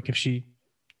 Yeah, Like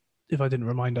if I didn't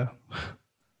remind her.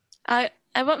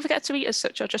 I won't forget to eat as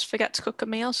such. I'll just forget to cook a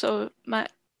meal. So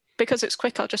because it's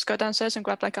quick, I'll just go downstairs and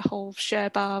grab like a whole share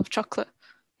bar of chocolate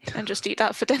and just eat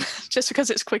that for dinner, just because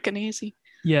it's quick and easy.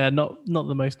 Yeah, not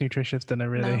the most nutritious dinner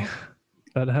really, No,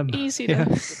 but easy yeah,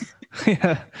 though.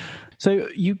 yeah. So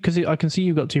because I can see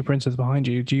you've got two printers behind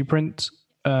you. Do you print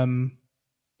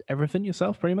everything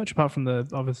yourself, pretty much, apart from the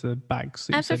obviously bags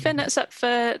that you said? Everything except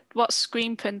for what's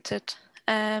screen printed.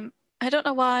 I don't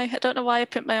know why. I don't know why I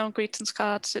print my own greetings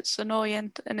cards. It's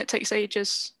annoying and it takes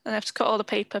ages. And I have to cut all the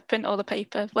paper, print all the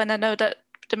paper. When I know that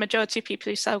the majority of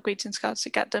people who sell greetings cards to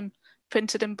get them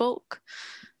printed in bulk.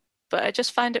 But I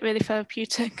just find it really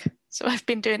therapeutic. So I've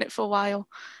been doing it for a while.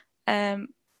 Um,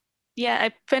 yeah,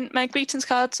 I print my greetings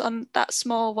cards on that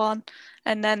small one,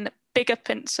 and then bigger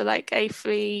prints are like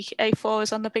A3, A4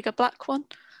 is on the bigger black one.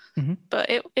 Mm-hmm. But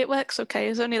it works okay.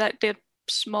 It's only like the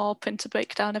small printer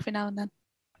breakdown every now and then.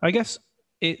 I guess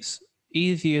it's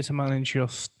easier to manage your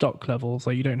stock levels.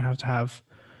 Like you don't have to have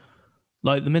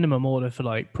like the minimum order for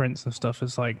like prints and stuff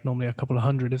is like normally a couple of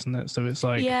hundred, isn't it? So it's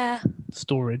like Yeah,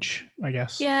 storage, I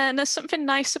guess. yeah, and there's something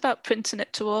nice about printing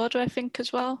it to order, I think,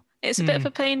 as well. It's a bit of Mm.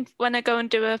 a pain when I go and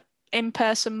do a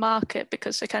in-person market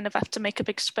because I kind of have to make a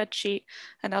big spreadsheet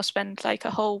and I'll spend like a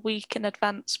whole week in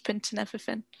advance printing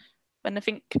everything. When I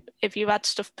think if you had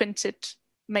stuff printed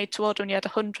made to order and you had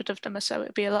 100 of them or so,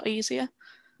 it'd be a lot easier.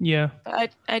 Yeah,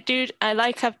 But I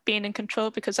like have being in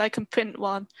control because I can print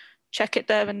one, check it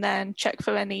there and then, check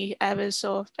for any errors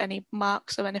or any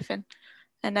marks or anything,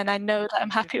 and then I know that I'm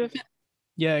happy with it.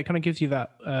 yeah. It kind of gives you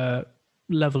that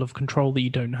level of control that you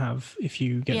don't have if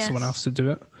you get someone else Yes, to do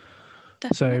it.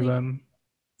 So definitely.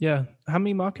 yeah. How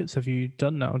many markets have you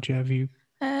done now? Do you have you?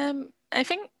 I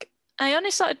think I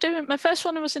only started doing my first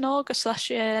one was in August last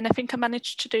year, and I think I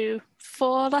managed to do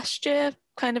 4 last year,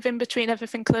 kind of in between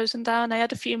everything closing down. I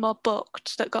had a few more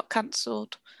booked that got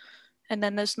cancelled, and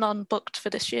then there's none booked for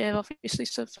this year, obviously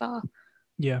so far.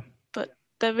 Yeah, But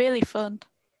they're really fun.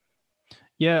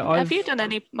 yeah. Have you done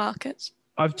any markets?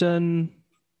 I've done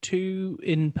two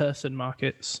in-person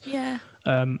markets Yeah.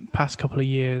 past couple of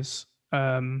years,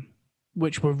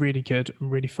 which were really good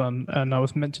and really fun. And I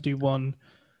was meant to do one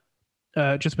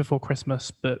just before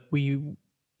Christmas, but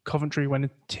Coventry went in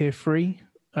tier 3,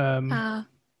 Ah,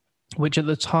 which at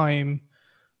the time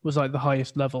was like the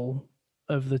highest level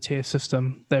of the tier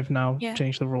system. They've now yeah.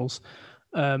 changed the rules.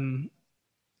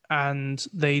 And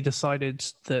they decided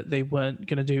that they weren't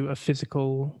going to do a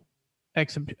physical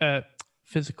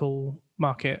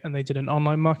market, and they did an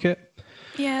online market.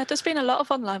 Yeah, there's been a lot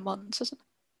of online ones, hasn't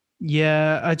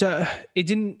Yeah, I don't. It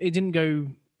didn't go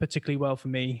particularly well for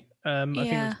me. there? I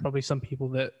think Yeah. there's probably some people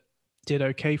that did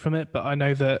okay from it, but I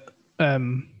know that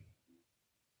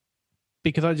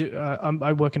because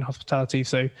I work in hospitality,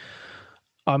 so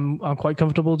I'm quite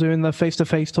comfortable doing the face to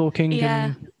face talking Yeah.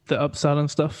 and the upsell and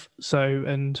stuff. So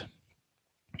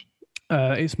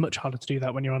it's much harder to do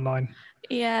that when you're online.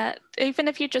 Yeah. Even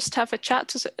if you just have a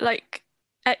chat, like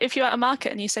if you're at a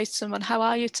market and you say to someone, "How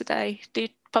are you today?" They're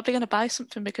probably going to buy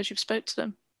something because you've spoke to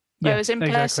them. Yeah, Whereas in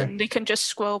exactly. person, they can just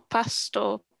scroll past,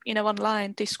 or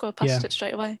online, they scroll Yeah, past it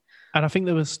straight away. and I think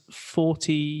there was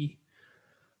 40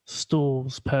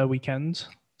 stalls per weekend.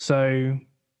 So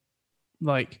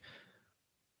like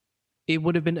it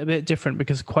would have been a bit different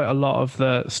because quite a lot of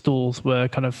the stalls were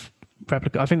kind of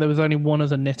replica. I think there was only one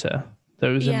as a knitter that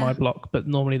was in my block, but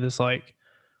normally there's like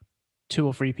 2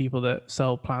 or 3 people that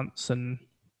sell plants, and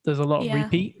there's a lot of Yeah.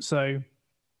 repeat. So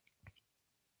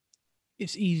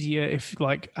it's easier if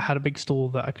like I had a big stall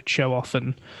that I could show off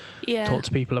and Yeah. talk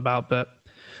to people about. But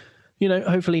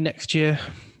hopefully next year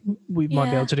we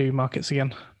might be able to do markets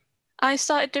again. I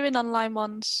started doing online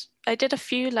ones. I did a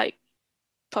few like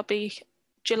probably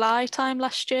July time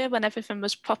last year when everything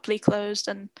was properly closed,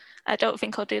 and I don't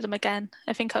think I'll do them again.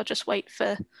 I think I'll just wait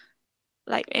for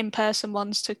like in-person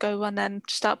ones to go and then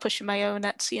start pushing my own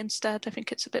Etsy instead. I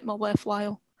think it's a bit more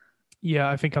worthwhile. Yeah,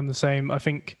 I think I'm the same. I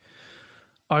think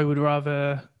I would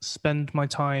rather spend my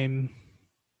time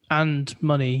and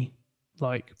money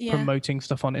like promoting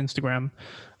stuff on Instagram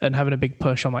and having a big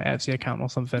push on my Etsy account or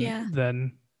something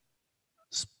than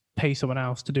pay someone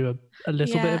else to do a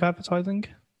little bit of advertising.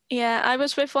 Yeah, I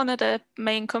was with one of the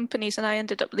main companies and I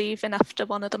ended up leaving after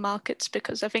one of the markets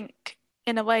because I think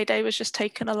in a way they was just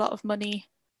taking a lot of money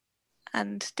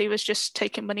and they was just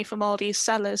taking money from all these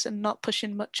sellers and not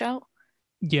pushing much out.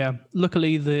 Yeah,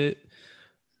 luckily the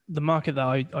market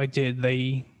that I did,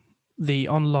 the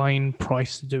online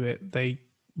price to do it, they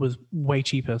was way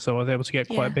cheaper, so I was able to get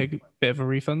quite a big bit of a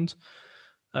refund.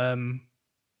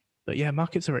 But yeah,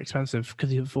 markets are expensive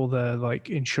because of all the like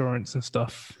insurance and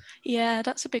stuff. Yeah,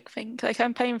 that's a big thing. Like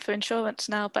I'm paying for insurance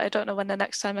now, but I don't know when the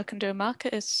next time I can do a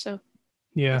market is. So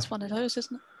yeah, it's one of those,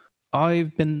 isn't it?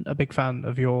 I've been a big fan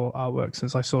of your artwork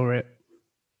since I saw it,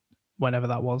 whenever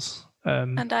that was.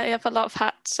 And I have a lot of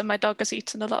hats, and my dog has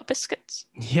eaten a lot of biscuits.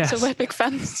 Yes. So we're big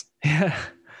fans. Yeah.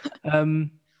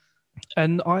 And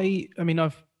I mean,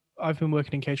 I've been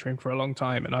working in catering for a long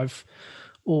time, and I've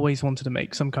always wanted to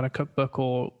make some kind of cookbook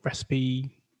or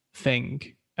recipe thing.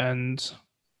 And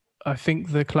I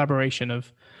think the collaboration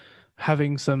of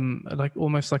having some like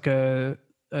almost like a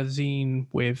zine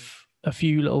with a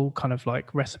few little kind of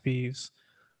like recipes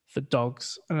for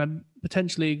dogs, and I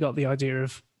potentially got the idea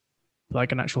of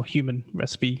like an actual human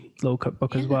recipe little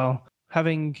cookbook as well.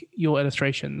 Having your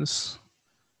illustrations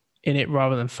in it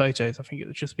rather than photos, I think it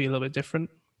would just be a little bit different.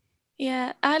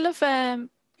 Yeah, I love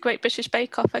Great British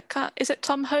Bake Off. Is it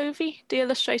Tom Hovey, the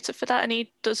illustrator for that? And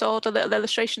he does all the little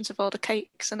illustrations of all the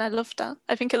cakes, and I love that.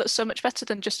 I think it looks so much better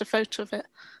than just a photo of it.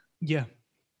 Yeah.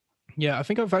 Yeah, I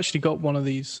think I've actually got one of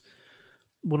these.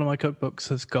 One of my cookbooks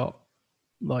has got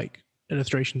like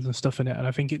illustrations and stuff in it, and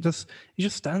I think it just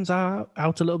stands out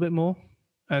a little bit more.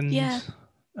 And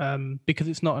because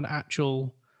it's not an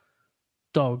actual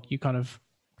dog, you kind of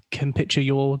can picture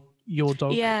your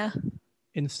dog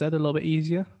instead a little bit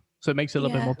easier. So it makes it a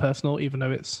little bit more personal, even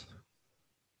though it's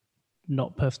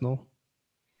not personal.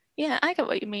 Yeah, I get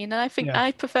what you mean. And I think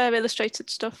I prefer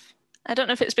illustrated stuff. I don't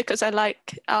know if it's because I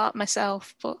like art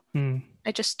myself, but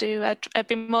I just do. I'd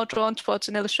be more drawn towards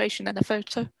an illustration than a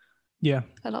photo. Yeah.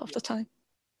 A lot of the time.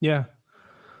 Yeah.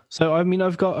 So, I mean,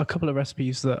 I've got a couple of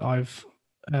recipes that I've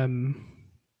kind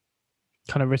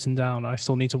of written down. I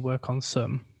still need to work on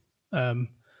some. I'm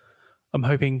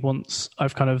hoping once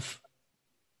I've kind of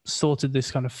sorted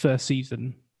this kind of first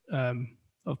season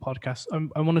of podcasts,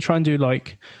 I want to try and do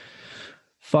like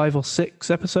 5 or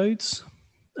 6 episodes.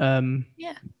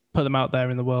 Put them out there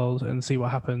in the world and see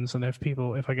what happens. And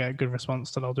if I get a good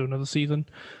response, then I'll do another season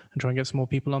and try and get some more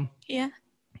people on. Yeah.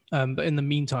 But in the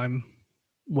meantime,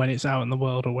 when it's out in the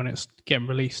world or when it's getting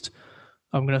released,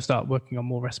 I'm going to start working on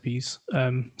more recipes.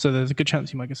 So there's a good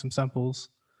chance you might get some samples.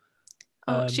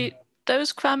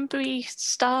 Those cranberry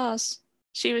stars,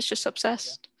 she was just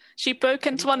obsessed. She broke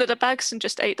into one of the bags and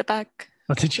just ate the bag.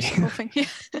 Oh, did you? Yeah.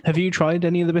 Have you tried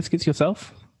any of the biscuits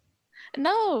yourself?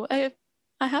 No, I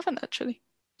haven't actually.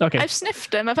 Okay. I've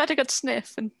sniffed them. I've had a good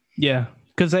sniff. Yeah,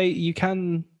 because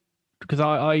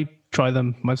I try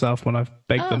them myself when I've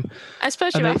baked them. I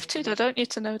suppose you have to, though, don't you,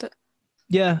 to know that?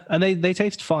 Yeah, and they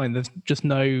taste fine. There's just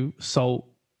no salt.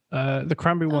 The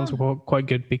cranberry ones were quite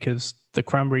good because the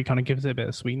cranberry kind of gives it a bit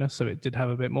of sweetness, so it did have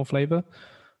a bit more flavor.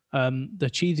 The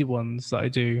cheesy ones that I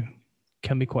do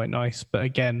can be quite nice, but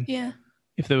again,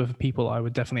 if they were for people, I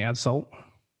would definitely add salt.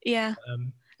 Yeah.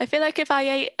 I feel like if I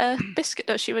ate a biscuit,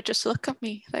 though, she would just look at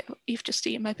me like, you've just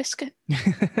eaten my biscuit.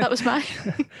 That was mine.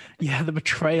 Yeah, the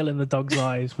betrayal in the dog's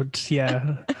eyes would,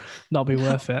 not be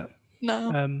worth it.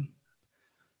 No.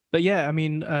 But yeah, I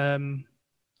mean,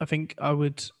 I think I'll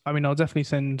definitely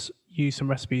send you some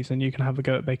recipes and you can have a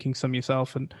go at baking some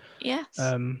yourself and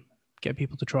get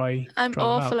people to try. I'm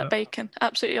awful at baking,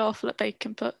 absolutely awful at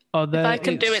baking, but if I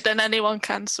can do it, then anyone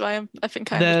can. So I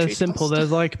think I'm they're simple.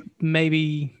 There's like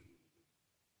maybe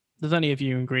there's only a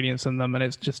few ingredients in them, and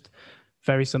it's just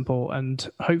very simple. And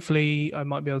hopefully I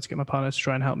might be able to get my partner to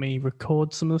try and help me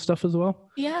record some of the stuff as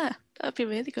well. Yeah, that'd be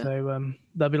really good. So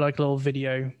that'd be like a little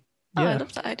video. Oh, Yeah. I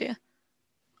love that idea.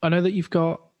 I know that you've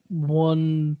got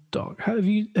one dog. Have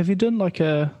you done like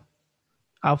a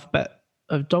alphabet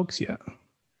of dogs yet?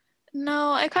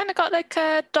 No, I kind of got like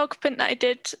a dog print that I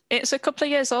did. It's a couple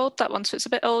of years old, that one, so it's a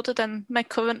bit older than my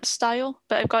current style,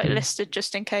 but I've got it listed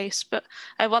just in case. But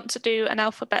I want to do an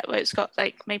alphabet where it's got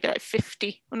like maybe like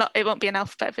 50. Well, not, it won't be an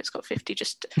alphabet if it's got 50,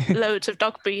 just loads of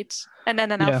dog breeds, and then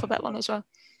an alphabet one as well.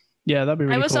 Yeah, that'd be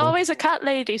really I was cool. always a cat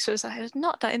lady, so I was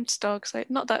not that into dogs, like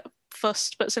not that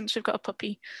fussed, but since we've got a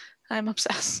puppy, I'm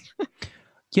obsessed.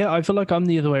 Yeah, I feel like I'm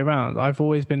the other way around. I've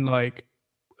always been like,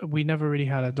 we never really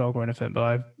had a dog or anything, but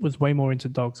I was way more into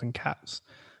dogs and cats.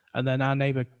 And then our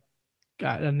neighbor's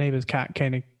cat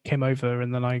came over,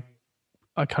 and then I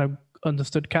kind of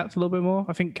understood cats a little bit more.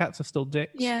 I think cats are still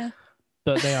dicks, Yeah,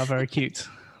 but they are very cute.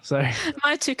 So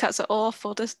my two cats are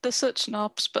awful. They're such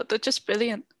knobs, but they're just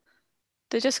brilliant.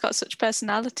 They just got such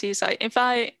personalities. Like if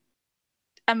I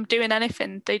am doing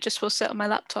anything, they just will sit on my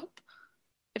laptop.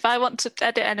 If I want to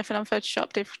edit anything on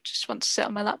Photoshop, they just want to sit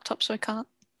on my laptop, so I can't.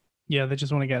 yeah, they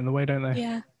just want to get in the way, don't they?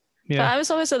 Yeah. Yeah. But I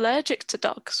was always allergic to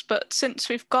dogs. But since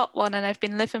we've got one and I've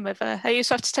been living with her, I used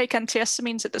to have to take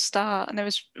antihistamines at the start, and I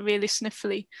was really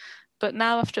sniffly. But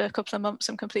now, after a couple of months,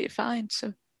 I'm completely fine.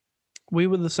 So We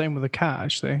were the same with the cat,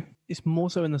 actually. It's more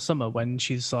so in the summer when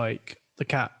she's like, the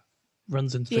cat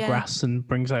runs into the grass and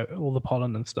brings out all the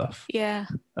pollen and stuff. yeah.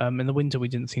 In the winter, we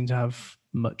didn't seem to have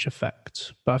much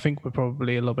effect, but I think we're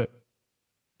probably a little bit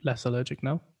less allergic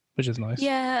now, which is nice.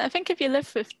 Yeah, I think if you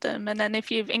live with them and then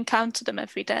if you've encountered them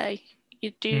every day,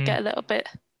 you do get a little bit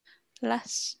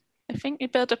less. I think you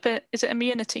build up is it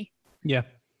immunity? Yeah.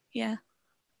 Yeah.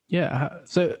 Yeah.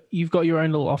 So you've got your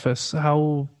own little office.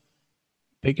 How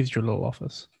big is your little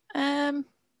office?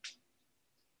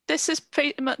 This is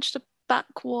pretty much the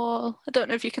back wall. I don't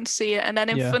know if you can see it. And then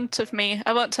in front of me,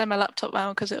 I won't turn my laptop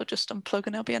around because it'll just unplug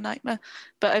and it'll be a nightmare.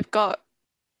 But I've got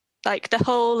like the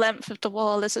whole length of the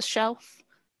wall is a shelf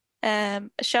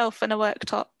and a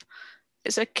worktop.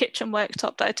 It's a kitchen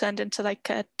worktop that I turned into like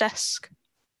a desk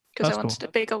because I wanted a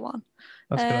bigger one.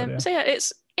 That's a good idea. So yeah,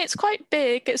 it's quite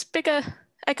big. It's bigger.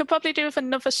 I could probably do with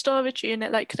another storage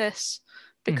unit like this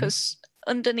because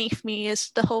underneath me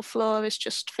is the whole floor is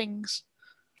just things.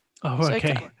 Oh, so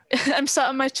okay. I'm sat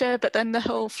on my chair, but then the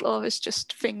whole floor is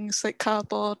just things like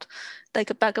cardboard,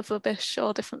 like a bag of rubbish,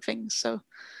 all different things. So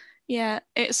yeah,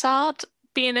 it's hard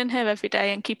being in here every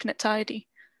day and keeping it tidy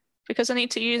because I need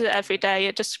to use it every day.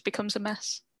 It just becomes a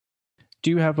mess.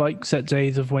 Do you have like set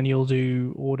days of when you'll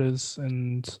do orders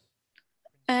and?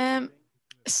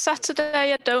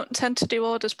 Saturday I don't tend to do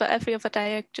orders, but every other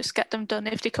day I just get them done.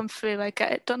 If they come through, I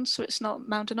get it done, so it's not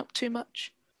mounting up too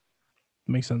much.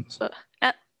 Makes sense. But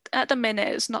at the minute,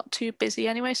 it's not too busy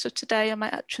anyway. So today I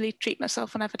might actually treat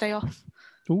myself and have a day off.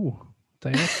 Ooh,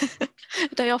 day off.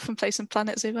 A day off and play some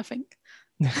Planet Zoo, I think.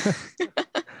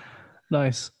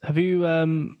 Nice. Have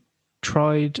you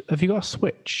tried? Have you got a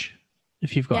Switch?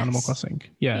 If you've got Animal Crossing,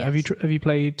 yeah. Yes. Have you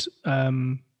played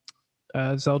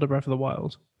Zelda Breath of the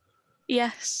Wild?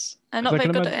 Yes, I'm not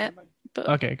very good at it. But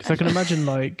okay, because I can imagine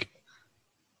like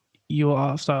your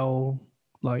art style,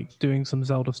 like doing some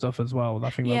Zelda stuff as well. I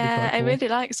think that'd be quite cool. I really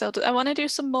like Zelda. I want to do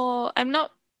some more. I'm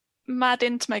not mad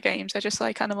into my games. I just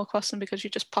like Animal Crossing because you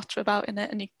just potter about in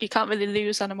it and you can't really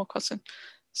lose Animal Crossing.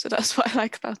 So that's what I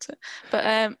like about it.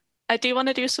 But I do want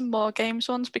to do some more games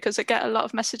ones because I get a lot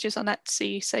of messages on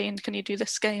Etsy saying, can you do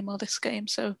this game or this game?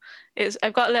 So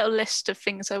I've got a little list of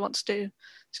things I want to do.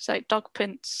 It's like dog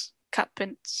prints, cat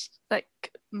prints, like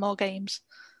more games.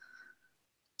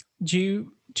 Do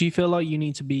you feel like you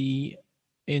need to be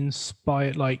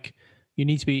inspired, like you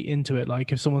need to be into it?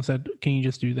 Like if someone said, can you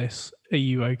just do this, are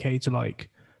you okay to like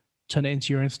turn it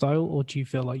into your own style, or do you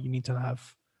feel like you need to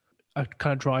have a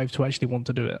kind of drive to actually want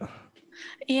to do it?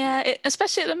 Yeah,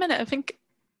 especially at the minute, I think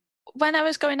when I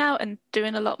was going out and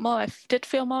doing a lot more, I did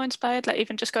feel more inspired, like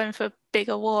even just going for a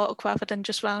bigger walk rather than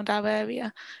just round our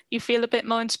area. You feel a bit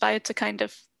more inspired to kind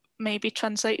of maybe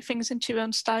translate things into your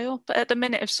own style. But at the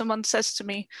minute, if someone says to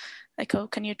me, like, oh,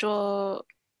 can you draw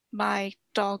my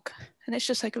dog? And it's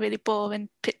just like a really boring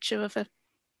picture of a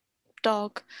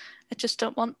dog. I just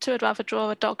don't want to. I'd rather draw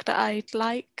a dog that I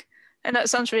like. And that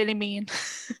sounds really mean.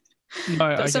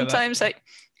 But sometimes like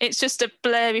it's just a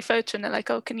blurry photo and they're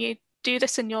like, oh, can you do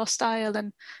this in your style?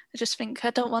 And I just think I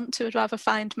don't want to. I'd rather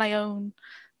find my own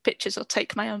pictures or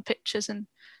take my own pictures and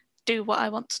do what I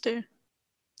want to do.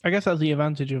 I guess that's the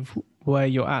advantage of where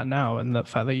you're at now and the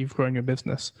fact that you've grown your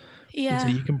business. Yeah. So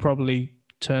you can probably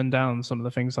turn down some of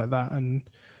the things like that and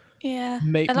Yeah. A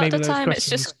lot of Maybe the those time it's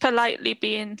questions. just politely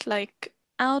being like,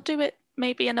 I'll do it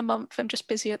maybe in a month. I'm just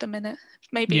busy at the minute.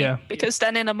 Maybe Yeah, because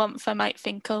then in a month I might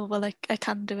think, oh, well, I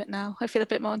can do it now. I feel a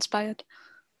bit more inspired.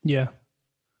 yeah.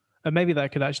 And maybe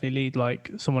that could actually lead,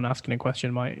 like someone asking a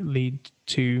question might lead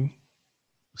to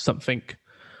something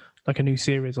like a new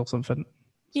series or something.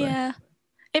 So Yeah.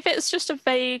 If it's just a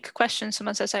vague question,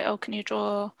 someone says like, oh, can you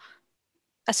draw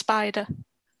a spider?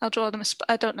 I'll draw them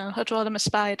I don't know, I'll draw them a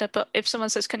spider. But if someone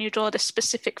says, can you draw this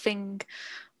specific thing?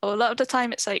 Or a lot of the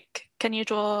time it's like, can you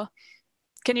draw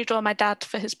my dad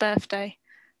for his birthday?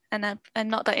 And I'm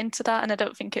not that into that, and I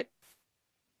don't think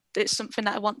it's something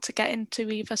that I want to get into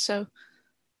either. So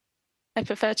I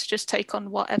prefer to just take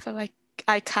on whatever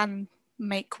I can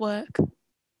make work.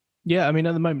 yeah, I mean,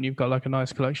 at the moment you've got like a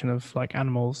nice collection of like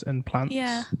animals and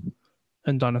Yeah. plants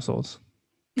and dinosaurs.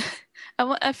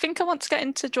 I think I want to get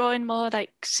into drawing more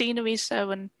like sceneries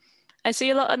though, and I see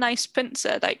a lot of nice prints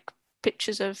that are like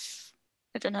pictures of,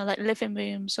 I don't know, like living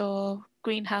rooms or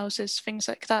greenhouses, things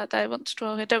like that I want to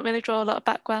draw. I don't really draw a lot of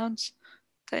backgrounds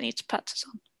that I need to practice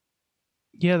on.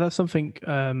 Yeah, that's something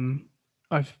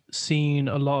I've seen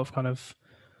a lot of kind of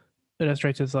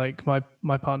illustrators. Like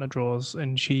my partner draws,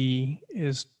 and she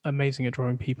is amazing at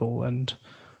drawing people,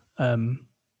 um,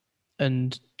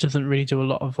 and doesn't really do a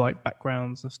lot of like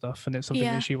backgrounds and stuff. And it's something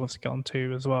that Yeah. she wants to get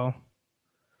onto as well.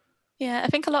 Yeah, I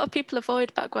think a lot of people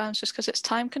avoid backgrounds just because it's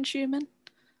time consuming.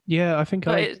 Yeah, I think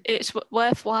But I it's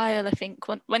worthwhile, I think.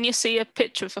 When you see a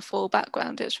picture of a full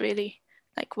background, it's really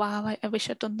like, wow, I wish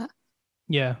I'd done that.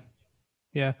 yeah,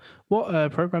 yeah.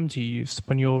 What program do you use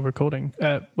when you're recording?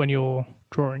 When you're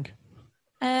drawing?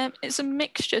 It's a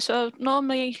mixture. So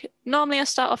normally I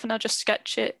start off and I'll just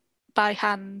sketch it by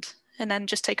hand and then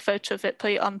just take a photo of it,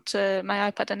 put it onto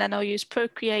my iPad, and then I'll use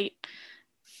Procreate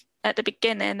at the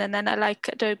beginning, and then I like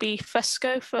Adobe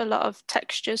Fresco for a lot of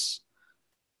textures.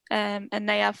 And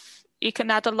you can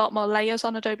add a lot more layers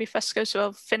on Adobe Fresco. So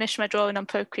I'll finish my drawing on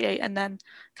Procreate and then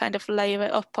kind of layer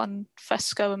it up on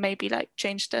Fresco and maybe like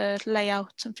change the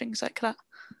layout and things like that.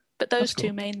 But That's those cool.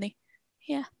 two mainly.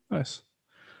 Yeah. Nice.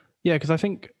 Yeah, because I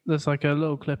think there's like a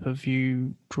little clip of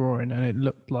you drawing, and it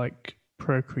looked like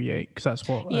Procreate, because that's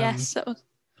what Yes.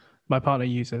 my partner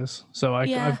uses. So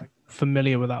Yeah. I'm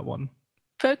familiar with that one.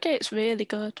 Procreate's really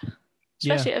good.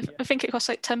 Yeah. Especially, I think it costs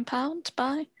like £10 to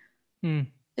buy. Hmm.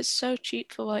 It's so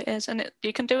cheap for what it is. And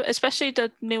you can do it, especially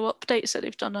the new updates that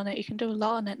they've done on it. You can do a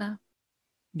lot on it now.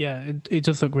 Yeah, it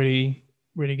does look really,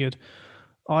 really good.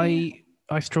 Yeah.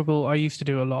 I struggle. I used to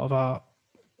do a lot of art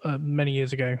many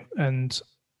years ago, and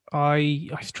I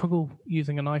struggle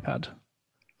using an iPad.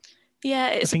 Yeah, I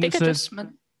it's a think big it's the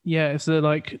adjustment. it's the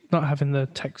like not having the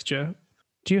texture.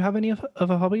 Do you have any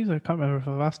other hobbies? I can't remember if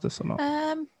I've asked this or not.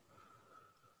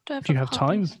 Do I have Do you other have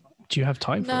time? hobbies? Do you have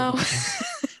time for No, other hobbies?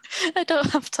 I don't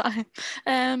have time.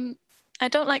 I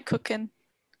don't like cooking.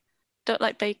 Don't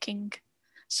like baking.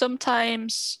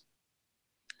 Sometimes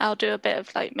I'll do a bit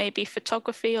of like maybe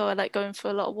photography or I like going for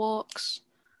a lot of walks.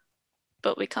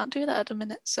 But we can't do that at the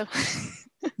minute, so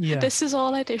Yeah, this is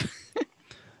all I do.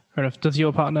 fair enough. Does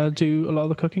your partner do a lot of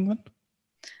the cooking then?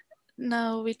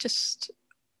 No,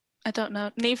 I don't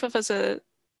know. Neither of us are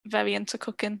very into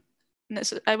cooking.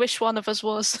 And I wish one of us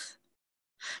was.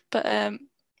 But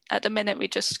at the minute, we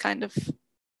just kind of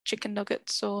chicken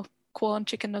nuggets or Quorn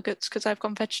chicken nuggets because I've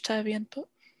gone vegetarian. But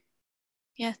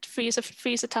yeah, freezer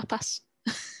tapas.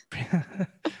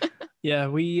 Yeah,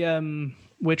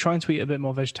 we're trying to eat a bit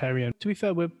more vegetarian. To be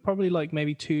fair, we're probably like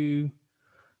maybe 2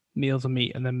 meals of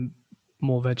meat and then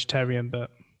more vegetarian.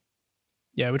 But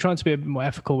yeah, we're trying to be a bit more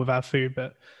ethical with our food.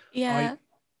 But I Yeah.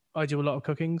 I do a lot of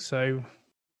cooking, so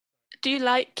Do you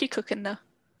like your cooking though?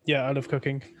 yeah, I love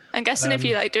cooking. I'm guessing if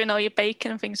you like doing all your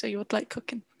baking and things, so you would like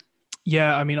cooking.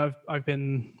 Yeah, I mean, I've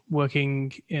been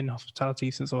working in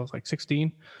hospitality since I was like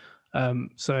 16.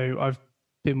 So I've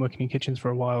been working in kitchens for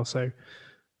a while. So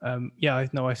yeah, I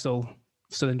know I still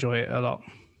enjoy it a lot.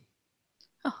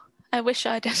 Oh, I wish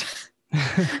I did.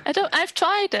 I've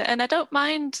tried it and I don't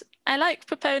mind. I like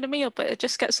preparing a meal, but it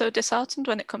just gets so disheartened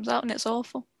when it comes out and it's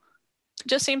awful. It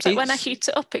just seems like when I heat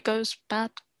it up, it goes bad.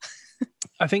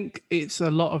 I think it's a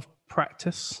lot of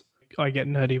practice. I get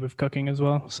nerdy with cooking as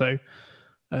well. So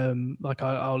like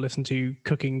I'll listen to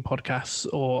cooking podcasts,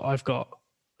 or I've got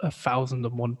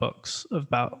 1,001 books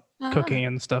about cooking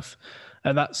and stuff.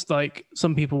 And that's like,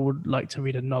 some people would like to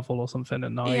read a novel or something,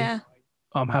 and Yeah.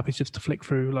 I'm happy just to flick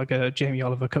through like a Jamie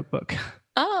Oliver cookbook.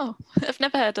 Oh, I've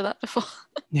never heard of that before.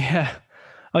 Yeah.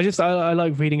 I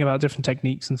like reading about different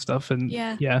techniques and stuff, and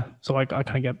Yeah. so I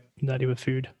kind of get nerdy with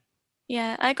food.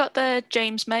 Yeah, I got the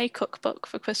James May cookbook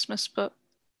for Christmas, but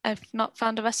I've not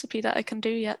found a recipe that I can do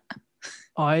yet.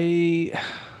 I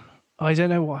I don't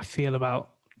know what I feel about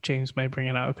James May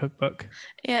bringing out a cookbook.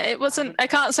 Yeah, it wasn't. I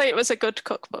can't say it was a good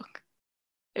cookbook.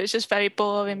 It was just very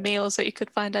boring meals that you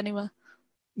could find anywhere.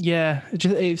 Yeah,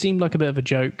 it seemed like a bit of a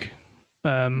joke.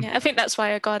 Yeah, I think that's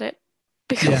why I got it.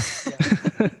 Because,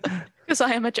 because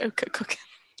I am a joke at cooking.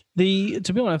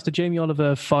 To be honest, the Jamie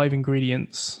Oliver 5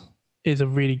 ingredients is a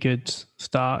really good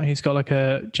start. He's got like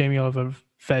a Jamie Oliver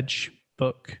veg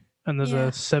book, and there's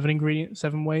a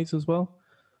 7 ways as well.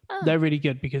 Oh. They're really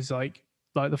good because like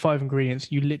the 5 ingredients,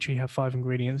 you literally have 5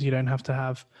 ingredients. You don't have to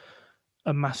have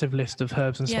a massive list of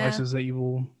herbs and spices that you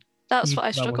will. That's what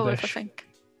I struggle with, I think.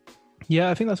 Yeah,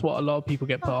 I think that's what a lot of people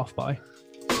get put off by.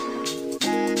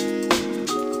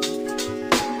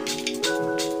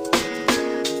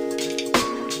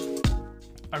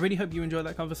 I really hope you enjoyed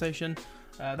that conversation.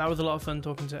 That was a lot of fun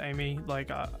talking to Aimee. Like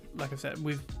I said,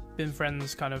 we've been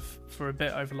friends kind of for a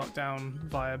bit over lockdown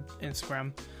via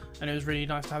Instagram, and it was really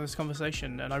nice to have this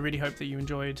conversation. And I really hope that you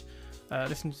enjoyed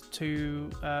listening to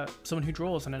someone who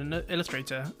draws and an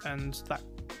illustrator and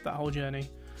that whole journey.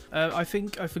 I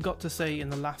think I forgot to say in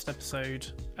the last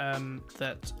episode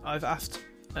that I've asked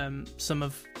some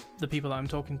of the people that I'm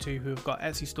talking to who have got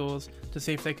Etsy stores to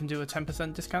see if they can do a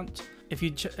 10% discount. If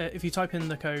you type in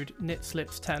the code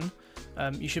KnitSlips10,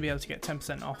 you should be able to get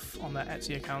 10% off on their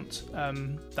Etsy account.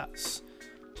 That's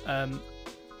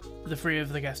the 3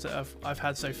 of the guests that I've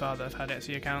had so far that have had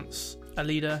Etsy accounts: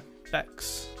 Alida,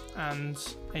 Bex, and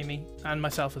Aimee, and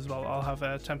myself as well. I'll have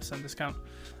a 10% discount.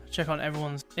 Check on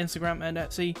everyone's Instagram and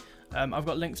Etsy. I've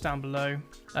got links down below.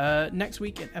 Next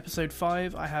week in episode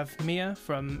 5, I have Mia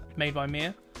from Made by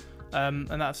Mia. And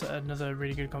that's another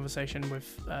really good conversation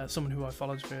with someone who I've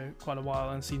followed for quite a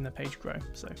while and seen their page grow.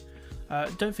 So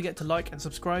don't forget to like and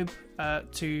subscribe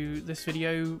to this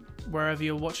video wherever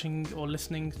you're watching or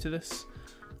listening to this.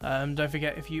 Don't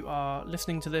forget, if you are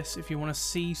listening to this, if you want to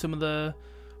see some of the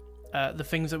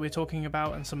things that we're talking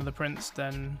about and some of the prints,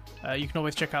 then you can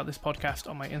always check out this podcast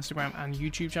on my Instagram and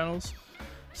YouTube channels.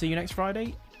 See you next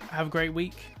Friday. Have a great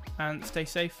week and stay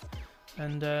safe.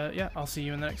 And I'll see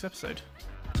you in the next episode.